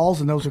those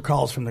calls, and those are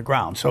calls from the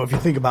ground. So if you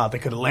think about it, they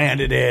could have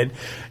landed it,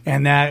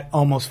 and that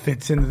almost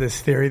fits into this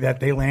theory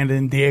that they landed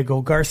in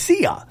Diego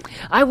Garcia.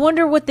 I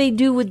wonder what they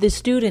do with the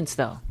students,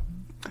 though.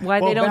 Why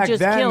they don't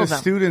just kill them. The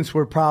students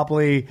were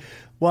probably,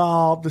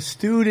 the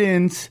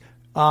students...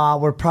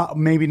 were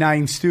maybe not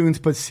even students,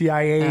 but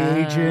CIA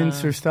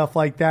agents or stuff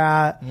like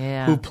that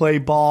who play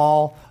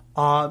ball.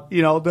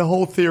 The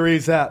whole theory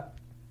is that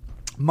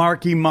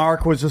Mark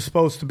Wahlberg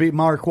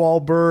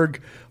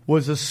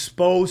was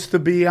supposed to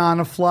be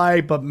on a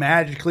flight, but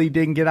magically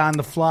didn't get on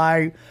the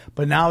flight.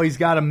 But now he's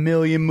got 1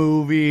 million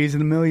movies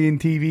and 1 million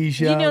TV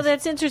shows. You know,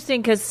 that's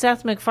interesting because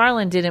Seth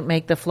MacFarlane didn't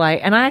make the flight.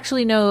 And I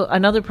actually know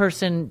another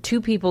person, 2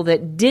 people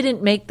that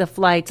didn't make the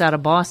flights out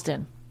of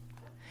Boston.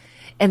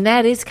 And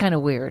that is kind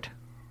of weird.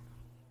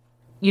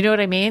 You know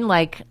what I mean?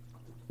 Like,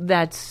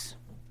 I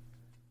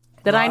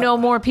know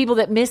more people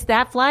that missed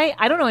that flight.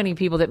 I don't know any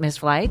people that missed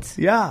flights.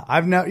 Yeah,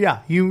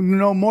 you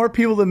know more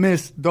people that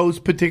missed those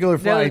particular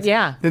flights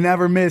than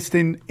ever missed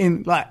in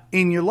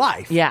your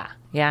life. Yeah,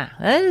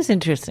 that is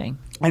interesting.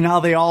 And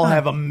now they all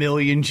have 1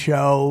 million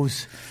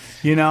shows.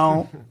 You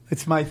know,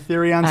 it's my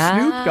theory on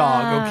Snoop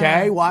Dogg,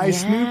 okay? Why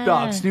Snoop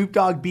Dogg? Snoop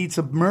Dogg beats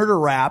a murder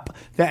rap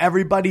that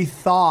everybody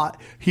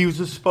thought he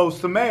was supposed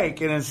to make.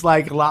 And it's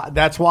like,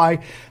 that's why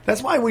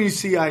when you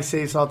see, I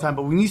say this all the time,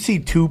 but when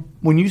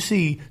you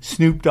see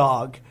Snoop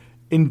Dogg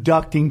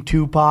inducting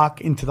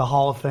Tupac into the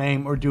Hall of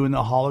Fame or doing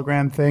the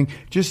hologram thing,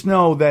 just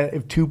know that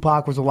if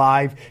Tupac was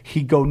alive,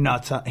 he'd go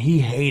nuts. He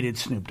hated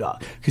Snoop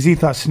Dogg because he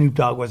thought Snoop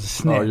Dogg was a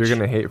snitch. Oh, you're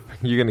gonna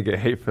get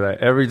hate for that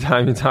every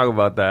time you talk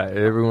about that.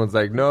 Everyone's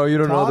like, "No, you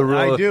don't know the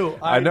real." I do.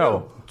 I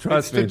know.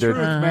 Trust me, it's the truth,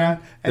 man.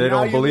 And they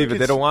don't believe it.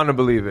 They don't want to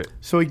believe it.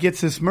 So he gets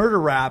this murder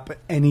rap,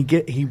 and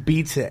he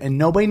beats it, and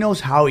nobody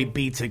knows how he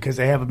beats it because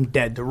they have him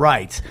dead to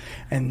rights.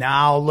 And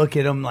now look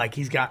at him, like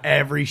he's got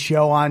every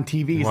show on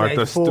TV. He's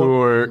Martha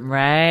Stewart,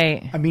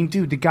 right? I mean,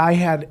 dude, the guy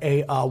had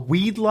a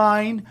weed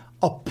line,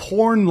 a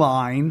porn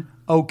line.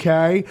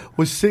 Okay,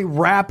 was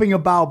rapping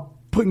about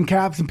putting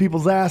caps in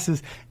people's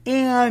asses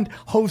and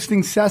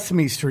hosting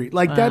Sesame Street.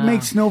 Like, that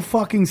makes no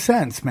fucking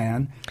sense,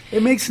 man.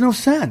 It makes no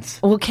sense.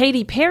 Well,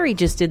 Katy Perry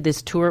just did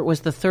this tour. It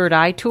was the Third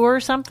Eye Tour or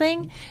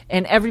something,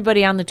 and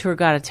everybody on the tour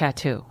got a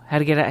tattoo. Had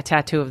to get a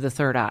tattoo of the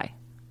third eye.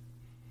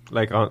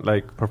 Like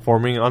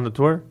performing on the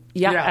tour?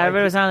 Yeah,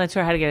 everybody was on the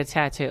tour, had to get a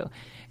tattoo.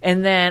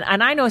 And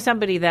I know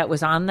somebody that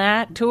was on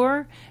that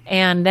tour,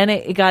 and then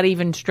it got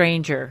even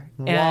stranger.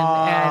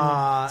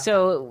 And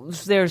so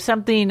there's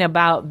something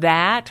about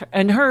that.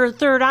 And her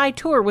Third Eye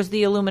tour was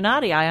the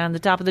Illuminati eye on the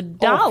top of the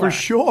dollar. Oh, for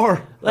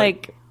sure.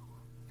 Like,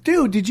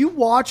 dude, did you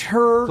watch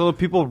her? So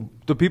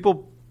the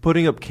people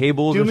putting up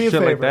cables and shit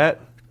like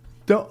that?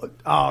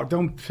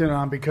 Don't sit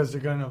on because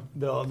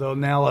they'll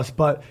nail us.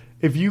 But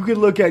if you could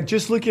look at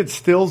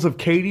stills of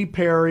Katy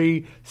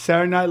Perry,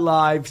 Saturday Night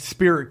Live,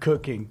 Spirit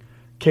Cooking.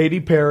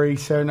 Katy Perry,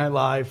 Saturday Night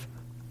Live.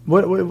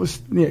 What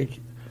was... Yeah.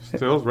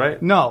 Stills,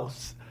 right? No.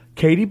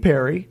 Katy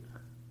Perry.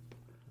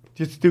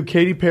 Just do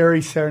Katy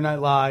Perry, Saturday Night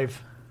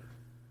Live.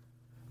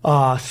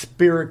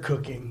 Spirit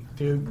Cooking.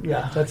 Dude,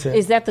 yeah, that's it.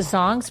 Is that the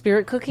song,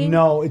 Spirit Cooking?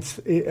 No, it's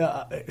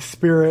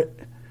Spirit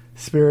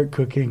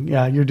Cooking.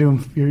 Yeah, you're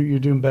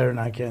doing better than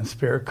I can.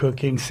 Spirit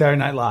Cooking, Saturday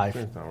Night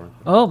Live.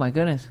 Oh, my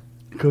goodness.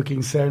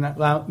 Cooking, Saturday Night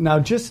Live. Now,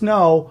 just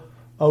know...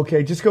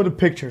 Okay, just go to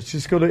pictures.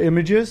 Just go to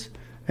images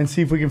and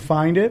see if we can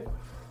find it.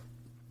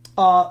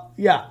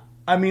 Yeah.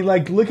 I mean,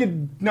 like,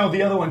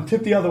 the other one.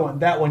 Tip the other one.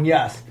 That one,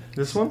 yes.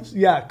 This one?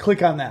 Yeah,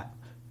 click on that.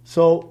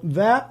 So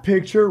that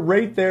picture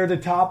right there, the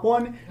top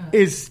one,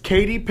 is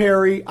Katy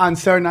Perry on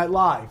Saturday Night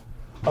Live.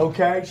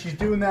 Okay? She's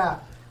doing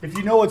that. If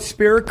you know what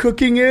Spirit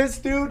Cooking is,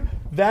 dude,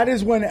 that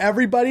is when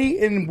everybody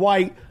in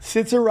white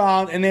sits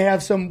around and they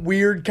have some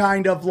weird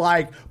kind of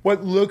like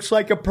what looks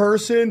like a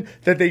person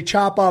that they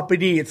chop up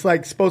and eat. It's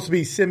like supposed to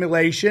be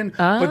simulation,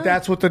 but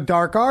that's what the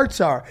dark arts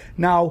are.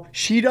 Now,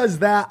 she does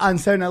that on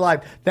Saturday Night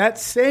Live. That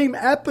same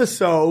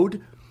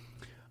episode,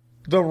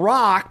 The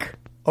Rock,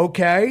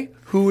 okay,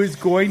 who is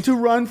going to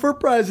run for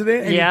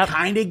president, and he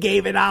kind of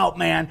gave it out,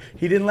 man.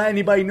 He didn't let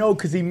anybody know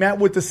because he met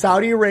with the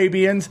Saudi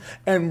Arabians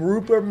and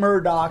Rupert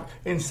Murdoch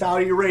in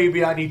Saudi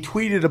Arabia, and he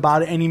tweeted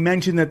about it, and he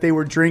mentioned that they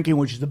were drinking,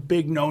 which is a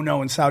big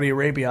no-no in Saudi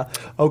Arabia,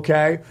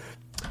 okay?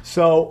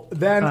 So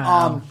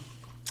then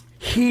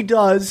he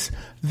does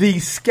the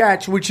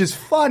sketch, which is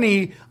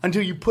funny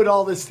until you put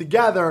all this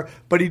together,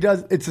 but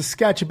it's a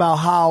sketch about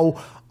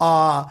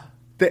how...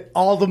 that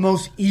all the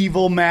most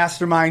evil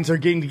masterminds are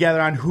getting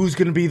together on who's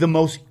going to be the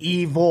most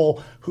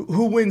evil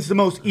who wins the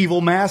most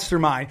evil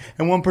mastermind?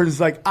 And one person's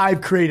like,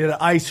 I've created an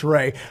ice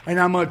ray, and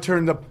I'm going to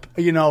turn the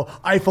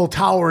Eiffel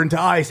Tower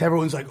into ice.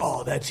 Everyone's like,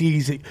 oh, that's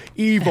easy.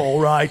 Evil,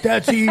 right?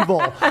 That's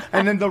evil.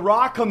 And then The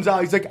Rock comes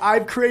out. He's like,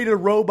 I've created a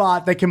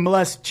robot that can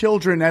molest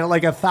children at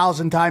like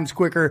 1,000 times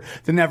quicker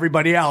than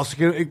everybody else.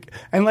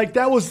 And like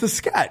that was the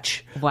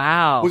sketch.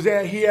 Wow. Was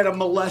that he had a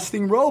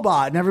molesting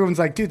robot, and everyone's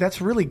like, dude,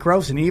 that's really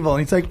gross and evil.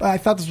 And he's like, I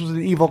thought this was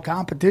an evil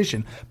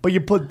competition. But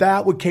you put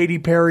that with Katy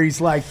Perry's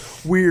like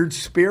weird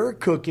spirit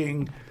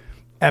cooking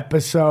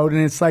episode,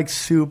 and it's like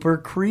super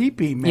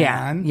creepy,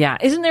 man. Yeah.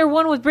 Isn't there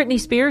one with Britney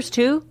Spears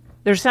too?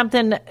 There's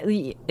something.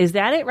 Is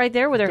that it right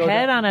there with her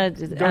head down. on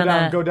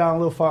a? Go down a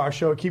little far. I'll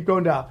show it. Keep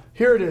going down.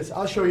 Here it is.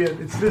 I'll show you.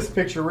 It's this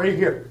picture right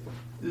here.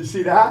 You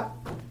see that?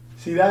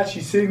 See that?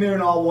 She's sitting there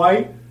in all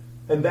white,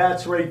 and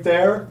that's right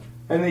there.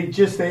 And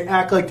they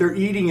act like they're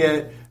eating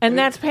it. And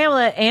that's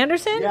Pamela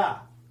Anderson? Yeah.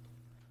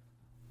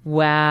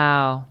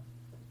 Wow.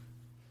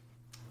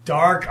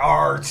 Dark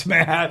arts,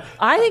 man.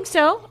 I think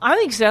so.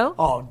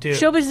 Oh, dude.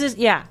 Show business,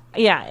 yeah.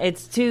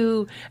 It's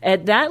too,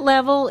 at that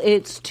level,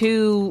 it's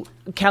too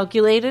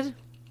calculated.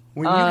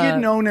 When you get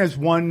known as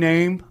one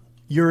name,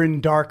 you're in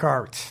dark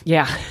arts.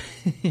 Yeah.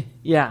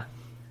 Yeah.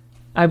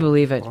 I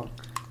believe it.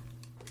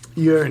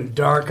 You're in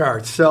dark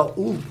arts.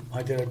 So,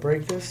 did I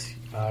break this?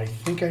 I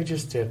think I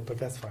just did, but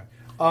that's fine.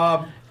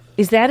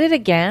 Is that it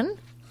again?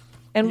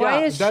 And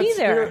why is she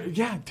there?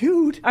 Yeah,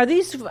 dude. Are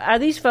these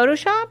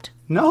photoshopped?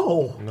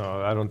 No,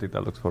 I don't think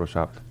that looks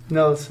photoshopped.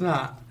 No, it's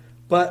not.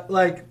 But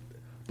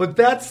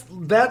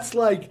that's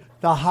like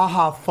the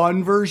haha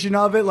fun version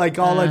of it. Like,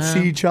 let's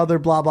see each other,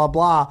 blah blah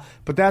blah.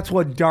 But that's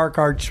what dark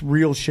arts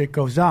real shit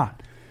goes on.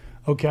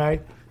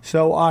 Okay.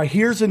 So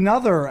here's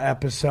another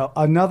episode,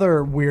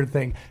 another weird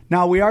thing.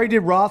 Now, we already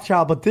did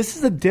Rothschild, but this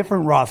is a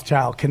different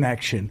Rothschild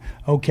connection,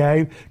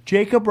 okay?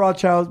 Jacob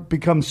Rothschild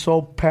becomes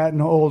sole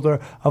patent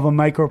holder of a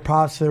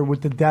microprocessor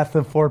with the death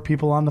of 4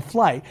 people on the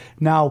flight.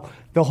 Now,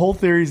 the whole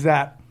theory is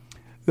that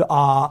the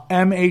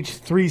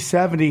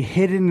MH370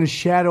 hid in the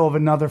shadow of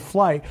another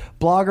flight.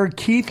 Blogger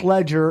Keith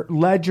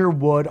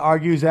Ledgerwood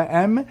argues that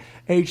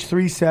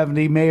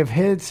MH370 may have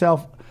hid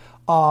itself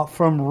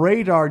from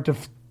radar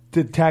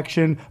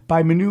detection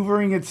by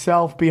maneuvering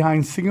itself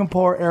behind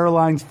Singapore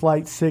Airlines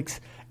Flight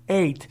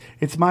 68.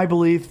 It's my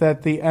belief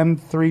that the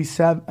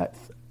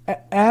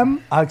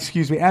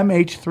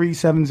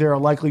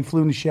MH370 likely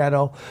flew in the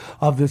shadow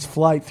of this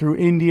flight through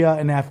India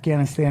and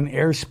Afghanistan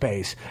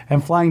airspace,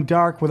 and flying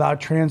dark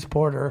without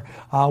transporter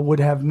would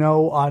have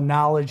no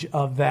knowledge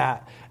of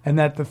that, and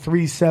that the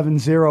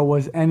 370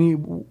 was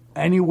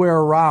anywhere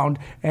around,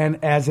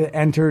 and as it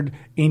entered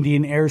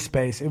Indian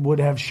airspace, it would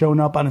have shown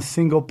up on a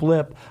single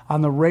blip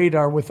on the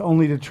radar with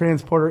only the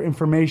transporter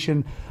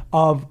information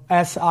of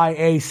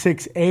SIA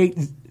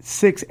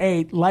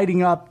 68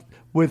 lighting up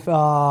with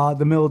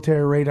the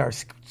military radar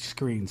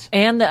screens.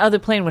 And the other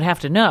plane would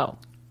have to know.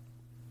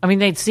 I mean,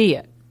 they'd see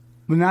it.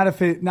 But not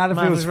if it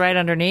was right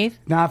underneath.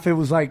 Not if it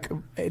was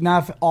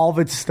not if all of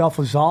its stuff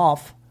was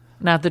off.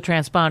 Not the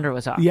transponder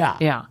was off.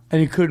 Yeah.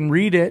 And it couldn't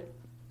read it,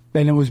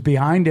 and it was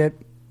behind it.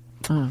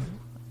 That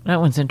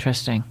one's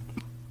interesting.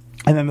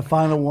 And then the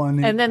final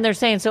one. And then they're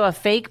saying, so a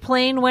fake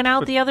plane went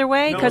out the other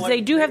way? Because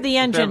they do have the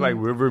engine. They have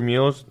like river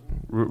mirrors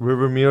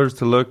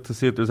to look to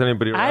see if there's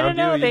anybody around. I don't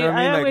know. You know what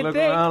I mean? I Like, look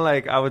around.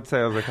 Like, I would say,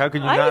 I was like, how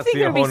could you not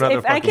see a whole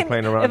other fucking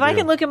plane around If I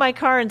can look at my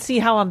car and see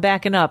how I'm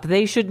backing up,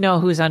 they should know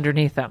who's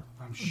underneath them.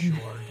 I'm sure,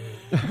 dude.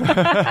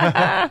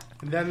 And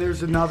then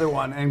there's another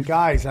one. And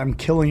guys, I'm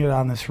killing it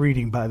on this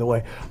reading, by the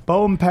way.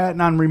 Boeing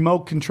patent on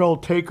remote control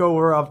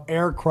takeover of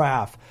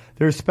aircraft.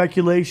 There's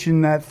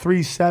speculation that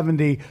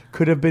 370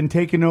 could have been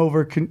taken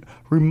over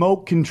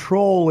remote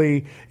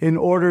controlly in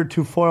order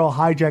to foil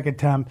hijack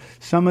attempt.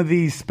 Some of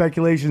these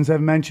speculations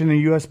have mentioned a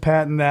U.S.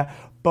 patent that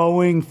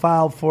Boeing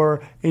filed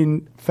for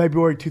in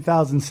February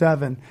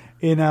 2007,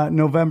 in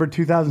November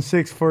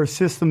 2006 for a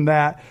system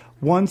that,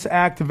 once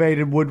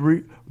activated, would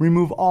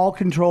remove all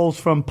controls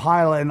from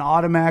pilot and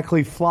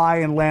automatically fly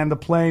and land the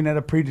plane at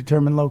a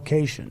predetermined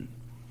location.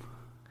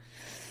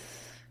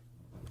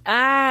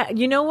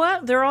 You know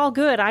what? They're all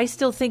good. I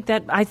still think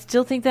that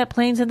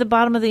plane's at the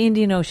bottom of the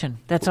Indian Ocean.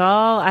 That's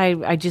all.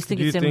 I just think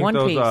it's in one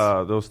piece.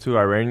 Those 2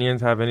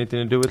 Iranians have anything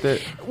to do with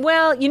it?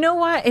 Well, you know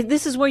what?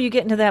 This is where you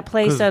get into that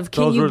place of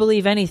can you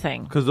believe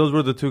anything? Because those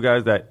were the 2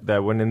 guys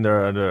that went in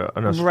there,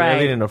 an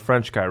Australian and a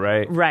French guy,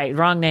 right? Right.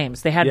 Wrong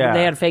names. They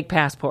had fake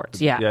passports.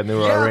 Yeah. Yeah, they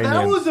were Iranian.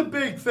 That was a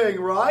big thing,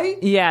 right?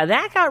 Yeah,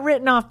 that got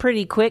written off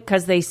pretty quick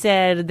because they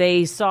said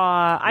they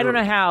saw. I don't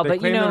know how, but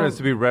claimed them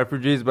to be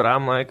refugees, but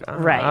I'm like,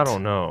 I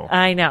don't know.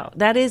 I know.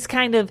 That is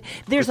kind of,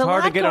 there's a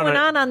lot going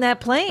on that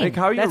plane. Like,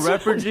 how are you a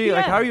refugee? Yeah.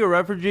 Like, how are you a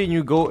refugee and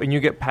you go and you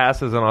get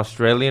passed as an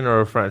Australian or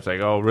a French?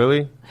 Like, oh,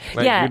 really?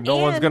 Like, no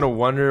one's going to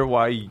wonder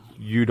why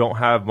you don't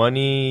have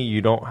money,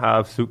 you don't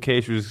have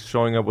suitcase, you're just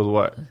showing up with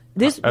what?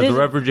 As a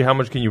refugee, how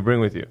much can you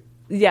bring with you?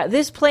 Yeah,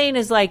 this plane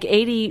is like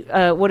 80,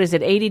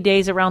 80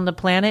 days around the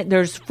planet.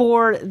 There's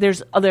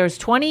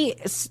 20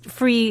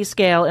 free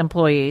scale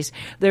employees.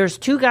 There's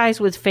 2 guys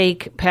with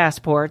fake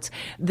passports.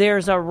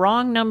 There's a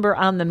wrong number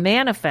on the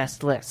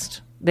manifest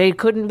list.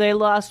 They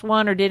lost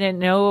one or didn't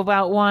know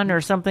about one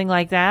or something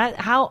like that.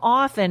 How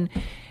often?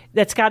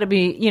 That's got to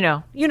be, you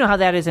know how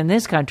that is in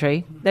this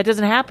country. That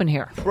doesn't happen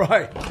here.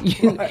 Right.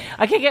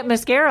 I can't get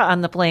mascara on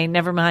the plane,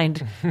 never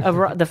mind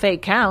the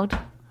fake count.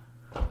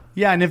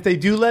 Yeah, and if they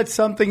do let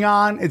something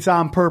on, it's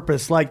on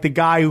purpose. Like the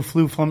guy who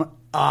flew from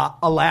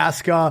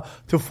Alaska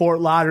to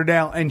Fort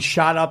Lauderdale and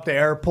shot up the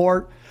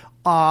airport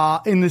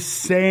in the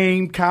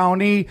same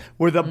county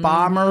where the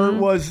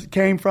bomber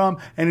came from,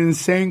 and in the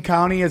same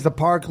county as the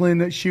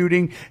Parkland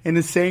shooting, in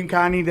the same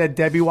county that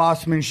Debbie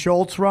Wasserman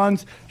Schultz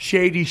runs.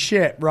 Shady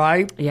shit,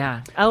 right?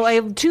 Yeah. Oh, I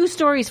have 2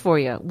 stories for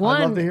you. One,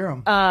 I'd love to hear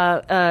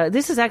them.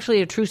 This is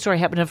actually a true story.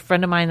 Happened to a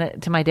friend of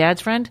mine, to my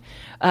dad's friend.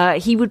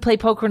 He would play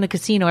poker in the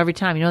casino every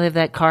time. You know, they have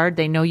that card.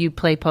 They know you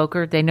play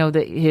poker. They know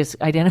that his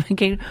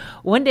identification.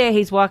 One day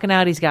he's walking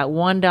out. He's got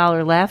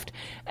 $1 left.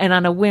 And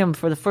on a whim,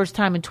 for the first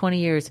time in 20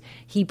 years,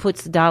 he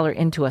puts the dollar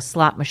into a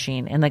slot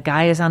machine. And the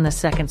guy is on the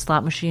second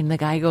slot machine. The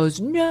guy goes,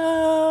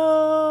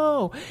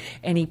 no.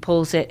 And he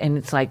pulls it, and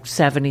it's like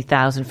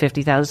 70,000,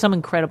 50,000, some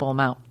incredible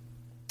amount.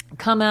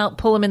 Come out,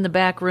 pull him in the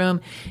back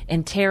room,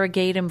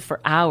 interrogate him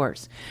for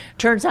hours.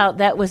 Turns out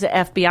that was an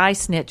FBI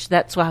snitch.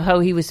 That's how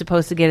he was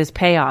supposed to get his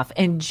payoff.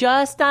 And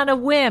just on a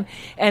whim,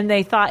 and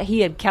they thought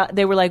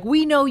they were like,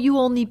 we know you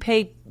only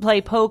play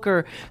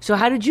poker, so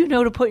how did you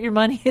know to put your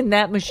money in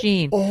that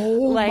machine?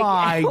 Oh, my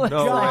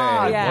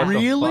God. Yeah.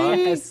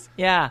 Really? Yes.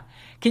 Yeah.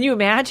 Can you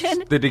imagine?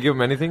 Did they give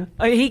him anything?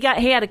 He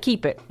had to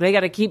keep it. They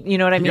got to keep, you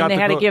know what I mean? They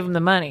had to give him the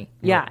money.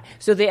 Yeah.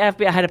 So the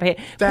FBI had to pay it.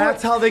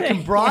 That's how they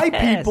can bribe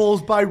people,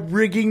 by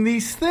rigging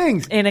these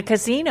things. In a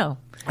casino.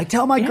 I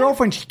tell my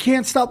girlfriend she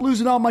can't stop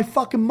losing all my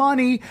fucking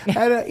money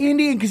at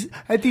Indian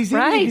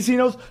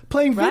casinos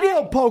playing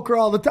video poker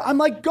all the time. I'm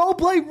like, go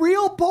play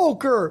real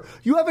poker.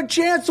 You have a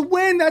chance to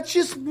win. That's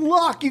just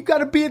luck. You got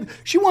to be.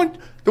 She won.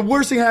 The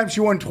worst thing happened. She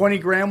won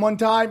 $20,000 one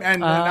time, and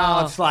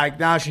now it's like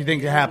she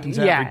thinks it happens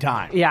every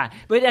time. Yeah,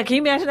 but can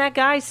you imagine that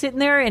guy sitting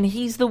there, and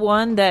he's the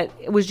one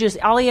that was just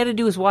all he had to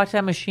do was watch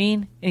that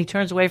machine, and he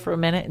turns away for a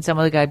minute, and some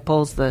other guy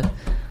pulls the.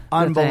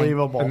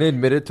 Unbelievable. And they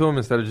admitted to him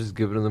instead of just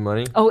giving him the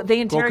money? Oh,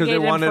 they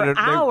interrogated him for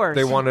hours.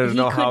 They wanted to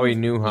know how he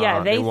knew how.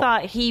 Yeah, they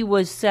thought he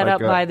was set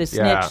up by the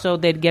snitch so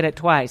they'd get it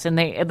twice. And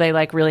they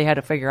really had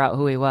to figure out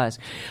who he was.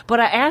 But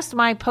I asked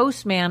my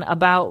postman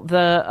about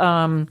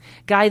the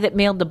guy that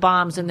mailed the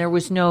bombs, and there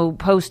was no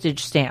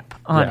postage stamp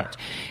on it.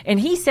 And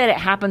he said it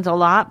happens a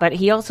lot, but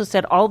he also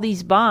said all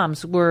these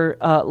bombs were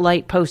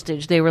light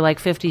postage. They were like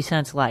 50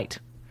 cents light.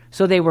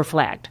 So they were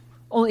flagged.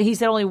 He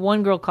said only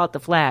one girl caught the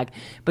flag,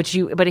 but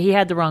he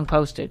had the wrong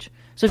postage.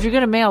 So if you're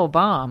going to mail a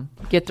bomb,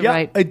 get the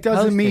right it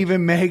doesn't postage.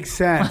 even make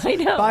sense. I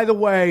know. By the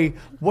way,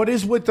 what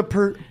is with the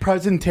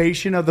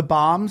presentation of the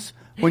bombs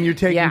when you're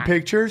taking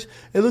pictures?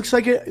 It looks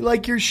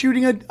like you're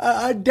shooting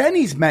a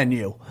Denny's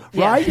menu,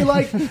 right? You're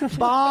like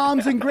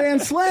bombs and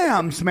grand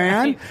slams,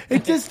 man.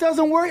 It just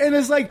doesn't work. And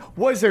it's like,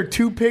 was there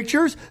 2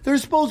 pictures?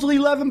 There's supposedly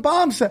 11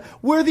 bombs.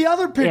 Where are the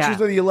other pictures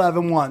of the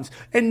 11 ones?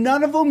 And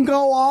none of them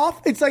go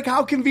off? It's like,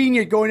 how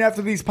convenient going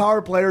after these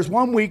power players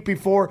 1 week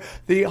before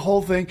the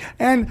whole thing,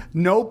 and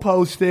no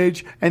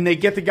postage, and they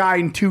get the guy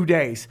in 2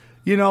 days.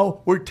 You know,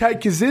 where Ted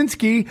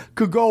Kaczynski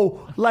could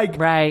go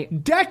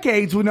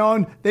decades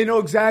without they know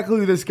exactly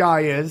who this guy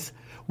is.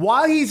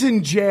 While he's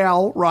in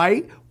jail,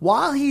 right?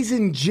 While he's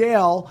in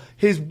jail,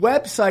 his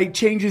website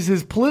changes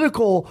his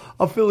political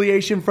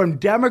affiliation from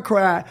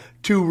Democrat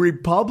to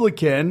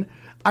Republican.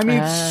 I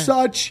mean,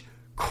 such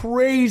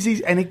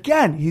crazy. And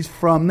again, he's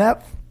from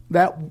that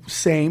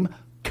same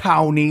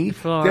county.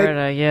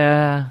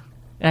 Florida,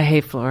 I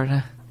hate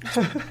Florida.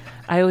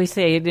 I always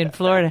say it in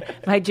Florida.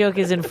 My joke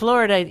is in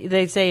Florida,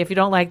 they say if you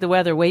don't like the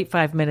weather, wait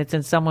 5 minutes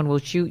and someone will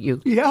shoot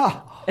you.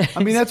 Yeah.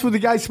 I mean, that's where the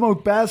guy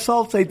smoked bath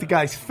salts, ate the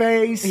guy's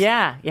face.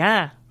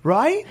 Yeah.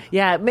 Right?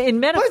 Yeah, in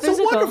metaphysical. But it's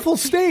a wonderful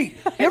state.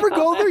 You ever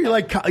go there? You're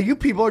like, you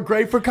people are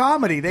great for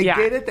comedy. They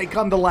get it. They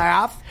come to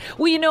laugh.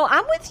 Well, you know,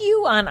 I'm with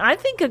you on, I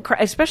think,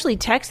 especially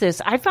Texas.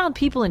 I found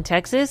people in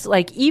Texas,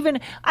 like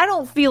I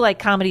don't feel like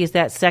comedy is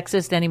that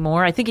sexist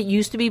anymore. I think it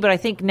used to be, but I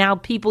think now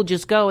people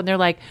just go and they're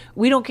like,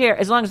 we don't care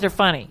as long as they're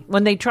funny.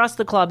 When they trust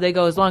the club, they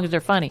go as long as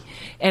they're funny.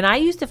 And I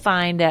used to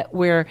find that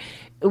when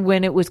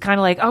it was kind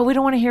of like, oh, we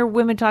don't want to hear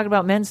women talk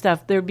about men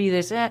stuff, there'd be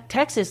this,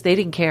 Texas, they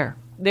didn't care.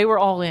 They were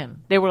all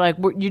in. They were like,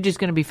 you're just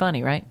going to be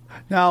funny, right?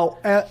 Now,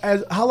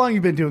 how long have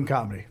you been doing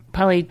comedy?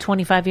 Probably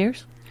 25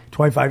 years.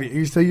 25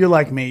 years. So you're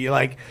like me. You're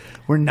like,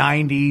 we're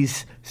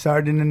 90s,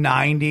 started in the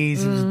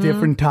 90s. It was a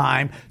different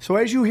time. So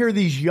as you hear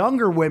these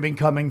younger women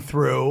coming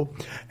through,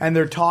 and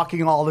they're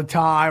talking all the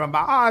time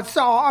about,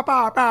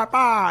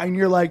 and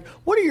you're like,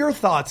 what are your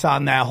thoughts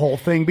on that whole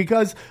thing?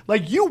 Because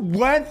like you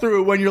went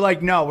through when you're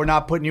like, no, we're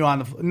not putting you on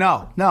the,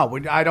 no,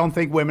 I don't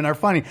think women are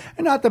funny.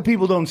 And not that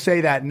people don't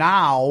say that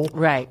now.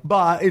 Right.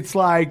 But it's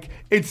like,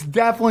 it's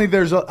definitely,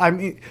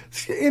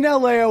 in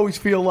LA, I always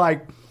feel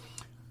like,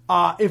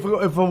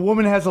 if a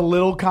woman has a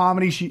little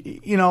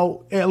comedy,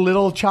 a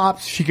little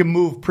chops, she can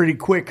move pretty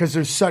quick because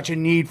there's such a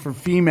need for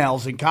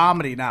females in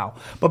comedy now.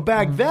 But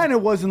back then,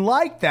 it wasn't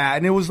like that,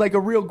 and it was like a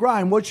real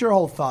grind. What's your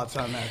whole thoughts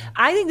on that?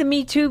 I think the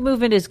Me Too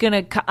movement is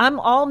going to. I'm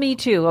all Me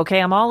Too. Okay,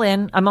 I'm all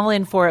in. I'm all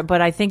in for it.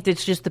 But I think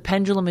it's just the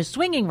pendulum is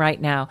swinging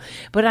right now.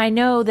 But I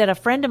know that a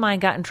friend of mine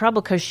got in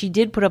trouble because she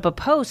did put up a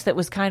post that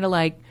was kind of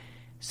like,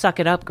 "Suck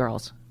it up,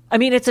 girls." I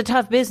mean, it's a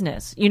tough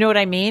business. You know what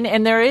I mean?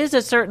 And there is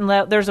a certain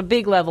there's a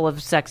big level of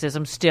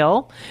sexism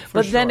still.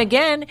 But then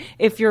again,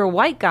 if you're a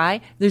white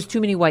guy, there's too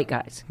many white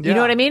guys. You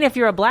know what I mean? If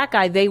you're a black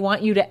guy, they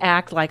want you to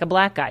act like a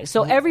black guy.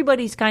 So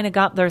everybody's kind of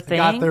got their thing.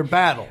 Got their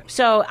battle.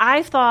 So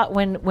I thought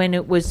when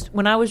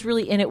I was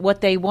really in it,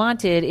 what they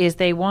wanted is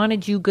they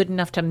wanted you good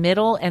enough to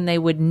middle, and they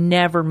would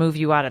never move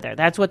you out of there.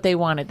 That's what they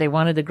wanted. They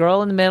wanted the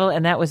girl in the middle,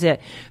 and that was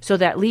it. So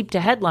that leap to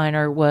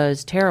headliner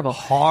was terrible.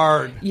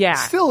 Hard. Yeah.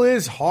 It still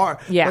is hard.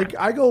 Yeah. Like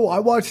I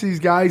watch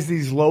these guys,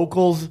 these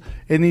locals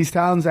in these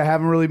towns that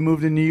haven't really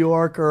moved to New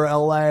York or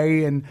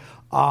LA, and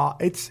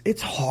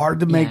it's hard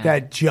to make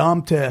that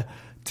jump to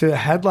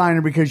headliner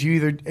because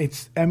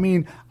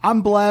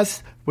I'm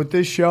blessed with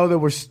this show that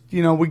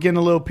we're getting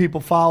a little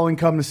people following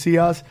come to see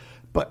us.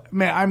 But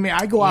man,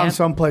 I go out in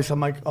someplace, I'm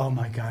like, oh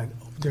my God,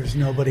 there's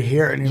nobody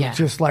here. And it's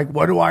just like,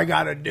 what do I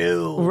got to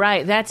do?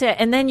 Right, that's it.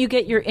 And then you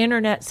get your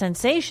internet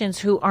sensations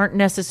who aren't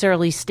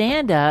necessarily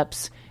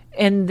stand-ups,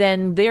 and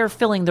then they're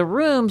filling the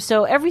room.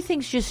 So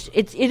everything's just,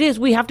 it is,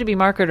 we have to be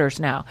marketers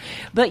now.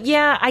 But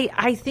yeah,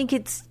 I think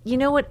it's, you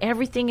know what,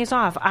 everything is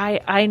off.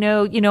 I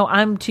know,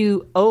 I'm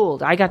too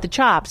old. I got the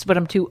chops, but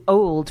I'm too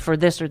old for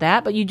this or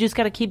that. But you just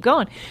got to keep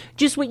going.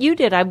 Just what you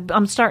did.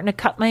 I'm starting to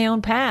cut my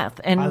own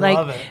path. And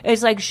love it.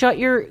 It's like,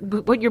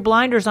 put your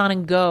blinders on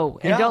and go.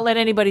 And don't let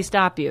anybody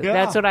stop you. Yeah.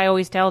 That's what I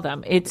always tell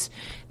them.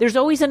 There's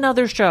always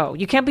another show.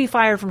 You can't be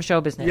fired from show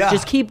business. Yeah.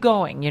 Just keep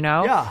going,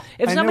 Yeah.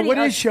 What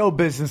is show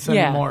business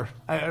anymore?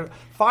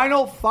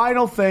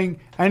 Final thing.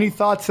 Any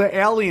thoughts of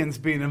aliens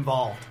being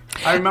involved?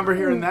 I remember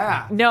hearing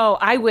that. No,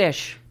 I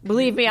wish.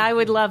 Believe me, I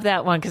would love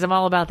that one because I'm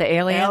all about the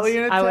aliens.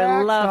 Alien attacks, I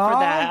would love for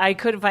that. I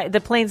couldn't find the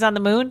planes on the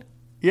moon.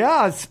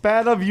 Yeah, a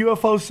spat of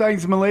UFO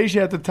sightings in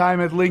Malaysia at the time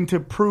had linked to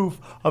proof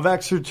of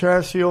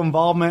extraterrestrial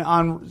involvement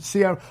on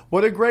CM.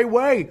 What a great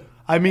way.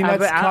 I mean,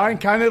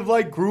 that's kind of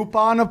like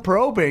Groupon of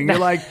probing. You're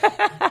like,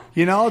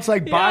 it's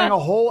like buying a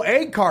whole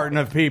egg carton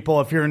of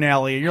people if you're an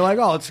alien. You're like,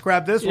 oh, let's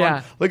grab this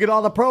one. Look at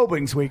all the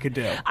probings we could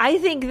do. I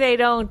think they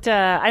don't,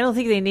 I don't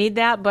think they need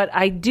that, but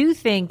I do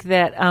think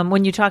that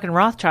when you're talking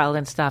Rothschild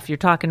and stuff, you're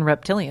talking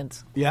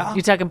reptilians. Yeah.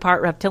 You're talking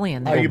part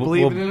reptilian. Do you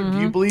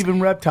believe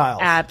in reptiles?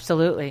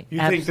 Absolutely.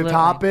 You think the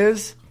top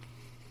is?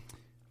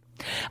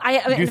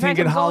 Do you think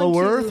in Hollow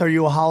Earth? Are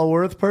you a Hollow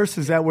Earth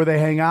person? Is that where they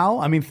hang out?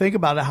 I mean, think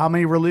about it. How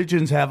many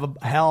religions have a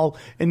hell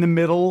in the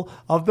middle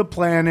of the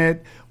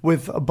planet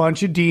with a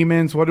bunch of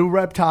demons? What do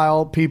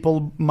reptile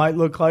people might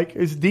look like?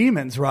 Is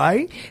demons,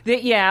 right?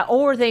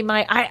 Or they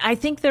might. I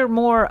think they're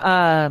more.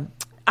 I'm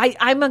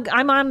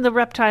on the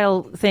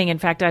reptile thing. In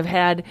fact,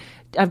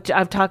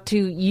 I've talked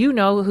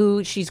to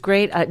who she's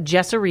great,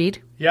 Jessa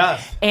Reed.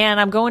 Yes. And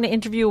I'm going to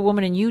interview a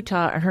woman in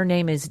Utah, and her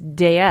name is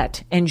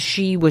Dayette, and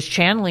she was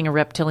channeling a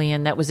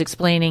reptilian that was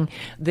explaining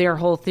their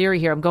whole theory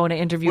here. I'm going to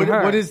interview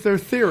her. What is their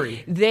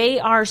theory?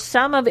 They are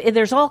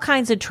there's all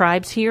kinds of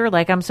tribes here.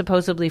 Like, I'm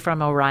supposedly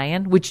from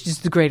Orion, which is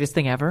the greatest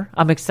thing ever.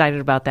 I'm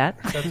excited about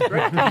that. That's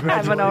great.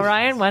 I'm an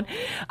Orion one.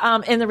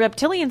 And the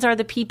reptilians are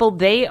the people,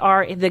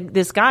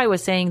 this guy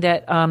was saying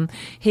that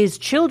his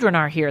children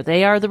are here.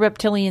 They are the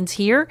reptilians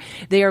here.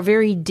 They are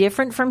very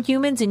different from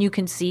humans, and you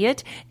can see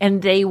it,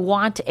 and they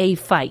want a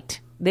fight.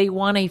 They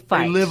want a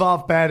fight. They live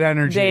off bad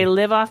energy.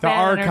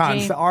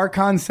 The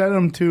Archons set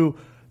them to,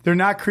 they're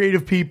not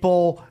creative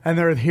people, and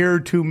they're here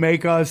to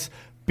make us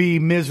be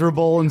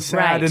miserable and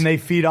sad, and they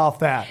feed off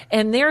that.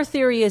 And their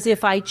theory is,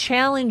 if I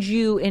challenge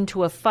you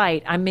into a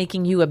fight, I'm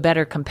making you a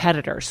better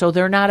competitor. So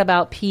they're not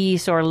about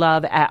peace or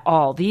love at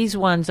all. These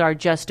ones are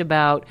just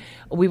about,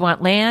 we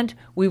want land,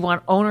 we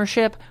want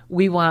ownership,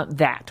 we want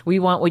that. We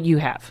want what you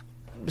have.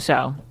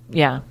 So,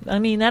 yeah. I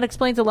mean, that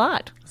explains a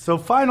lot. So,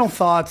 final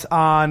thoughts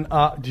on,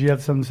 do you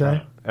have something to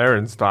say?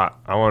 Aaron's thought.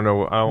 I want to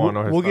know his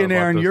thought. We'll get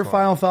Aaron. Your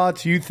final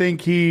thoughts. You think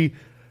he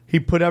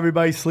put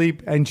everybody to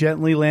sleep and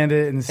gently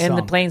landed in the sun? In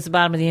the plains at the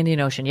bottom of the Indian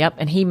Ocean, yep.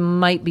 And he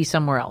might be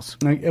somewhere else.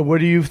 What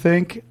do you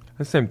think?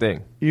 The same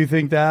thing. You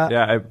think that?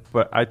 Yeah,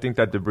 but I think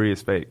that debris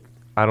is fake.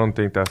 I don't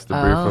think that's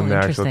debris from the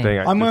actual thing.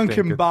 I'm going to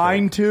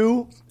combine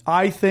two.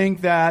 I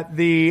think that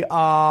the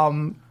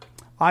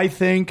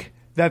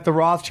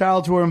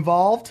Rothschilds were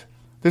involved.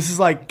 This is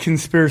like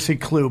conspiracy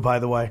clue, by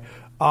the way.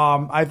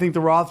 I think the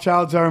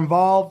Rothschilds are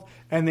involved,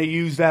 and they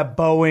used that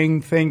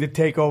Boeing thing to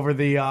take over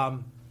the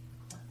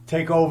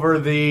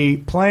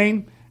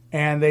plane,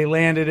 and they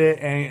landed it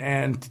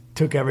and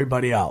took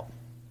everybody out.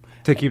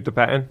 To keep the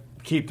patent?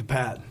 Keep the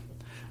patent.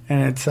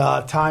 And it's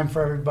time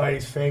for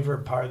everybody's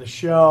favorite part of the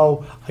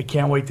show. I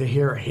can't wait to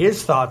hear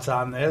his thoughts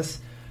on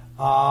this.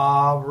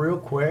 Real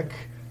quick,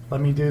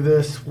 let me do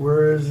this.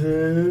 Where is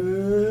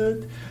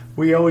it?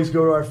 We always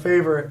go to our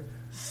favorite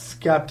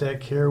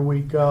skeptic. Here we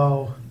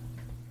go.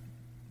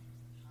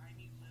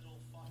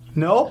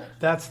 Nope,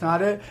 that's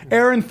not it.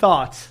 Aaron,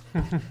 thoughts?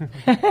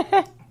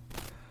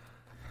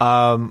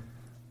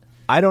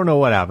 I don't know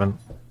what happened,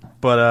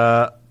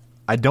 but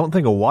I don't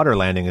think a water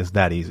landing is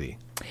that easy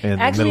in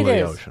the middle of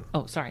the ocean.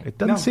 Oh, sorry. It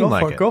doesn't seem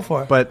like it. Go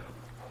for it. But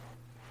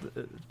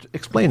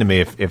explain to me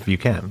if you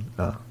can.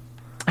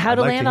 How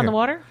to land on the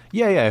water?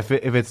 Yeah. If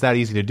it's that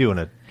easy to do in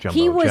a jumbo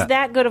He was jet.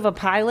 that good of a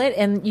pilot,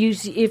 and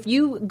if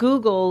you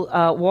Google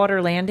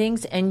water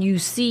landings and you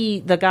see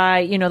the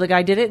guy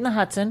did it in the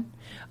Hudson.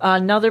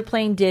 Another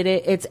plane did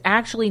it. It's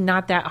actually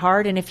not that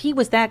hard, and if he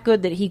was that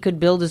good that he could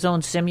build his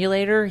own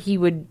simulator, he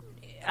would.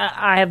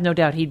 I have no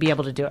doubt he'd be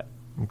able to do it.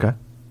 Okay.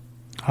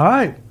 All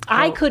right.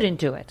 I couldn't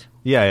do it.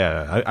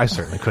 Yeah. I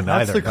certainly couldn't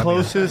either. That's the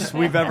closest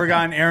we've ever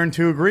gotten Aaron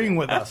to agreeing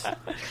with us.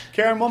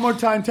 Karen, one more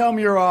time, tell them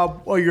your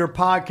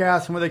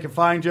podcast and where they can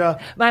find you.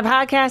 My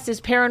podcast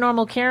is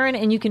Paranormal Karen,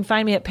 and you can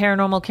find me at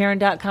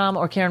paranormalkaren.com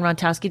or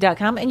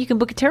KarenRontowski.com, and you can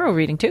book a tarot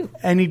reading, too.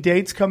 Any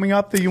dates coming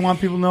up that you want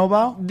people to know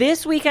about?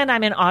 This weekend,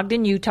 I'm in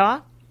Ogden,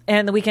 Utah.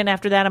 And the weekend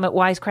after that, I'm at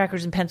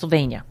Wisecrackers in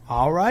Pennsylvania.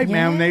 All right,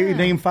 man. They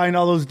can find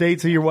all those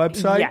dates at your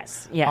website?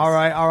 Yes. All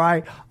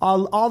right.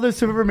 All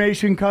this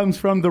information comes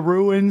from the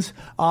ruins.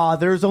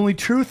 There's only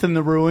truth in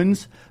the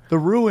ruins. The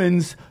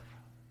ruins,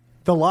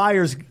 the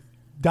liars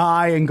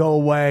die and go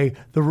away.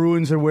 The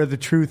ruins are where the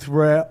truth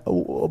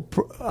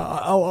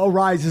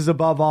arises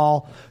above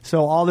all.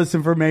 So all this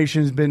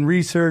information has been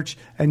researched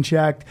and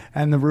checked,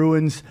 and the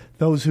ruins,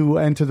 those who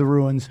enter the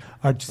ruins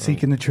are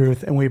seeking the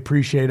truth, and we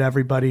appreciate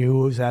everybody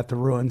who is at the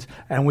ruins.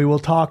 And we will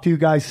talk to you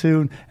guys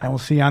soon, and we'll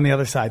see you on the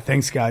other side.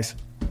 Thanks, guys.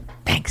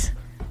 Thanks.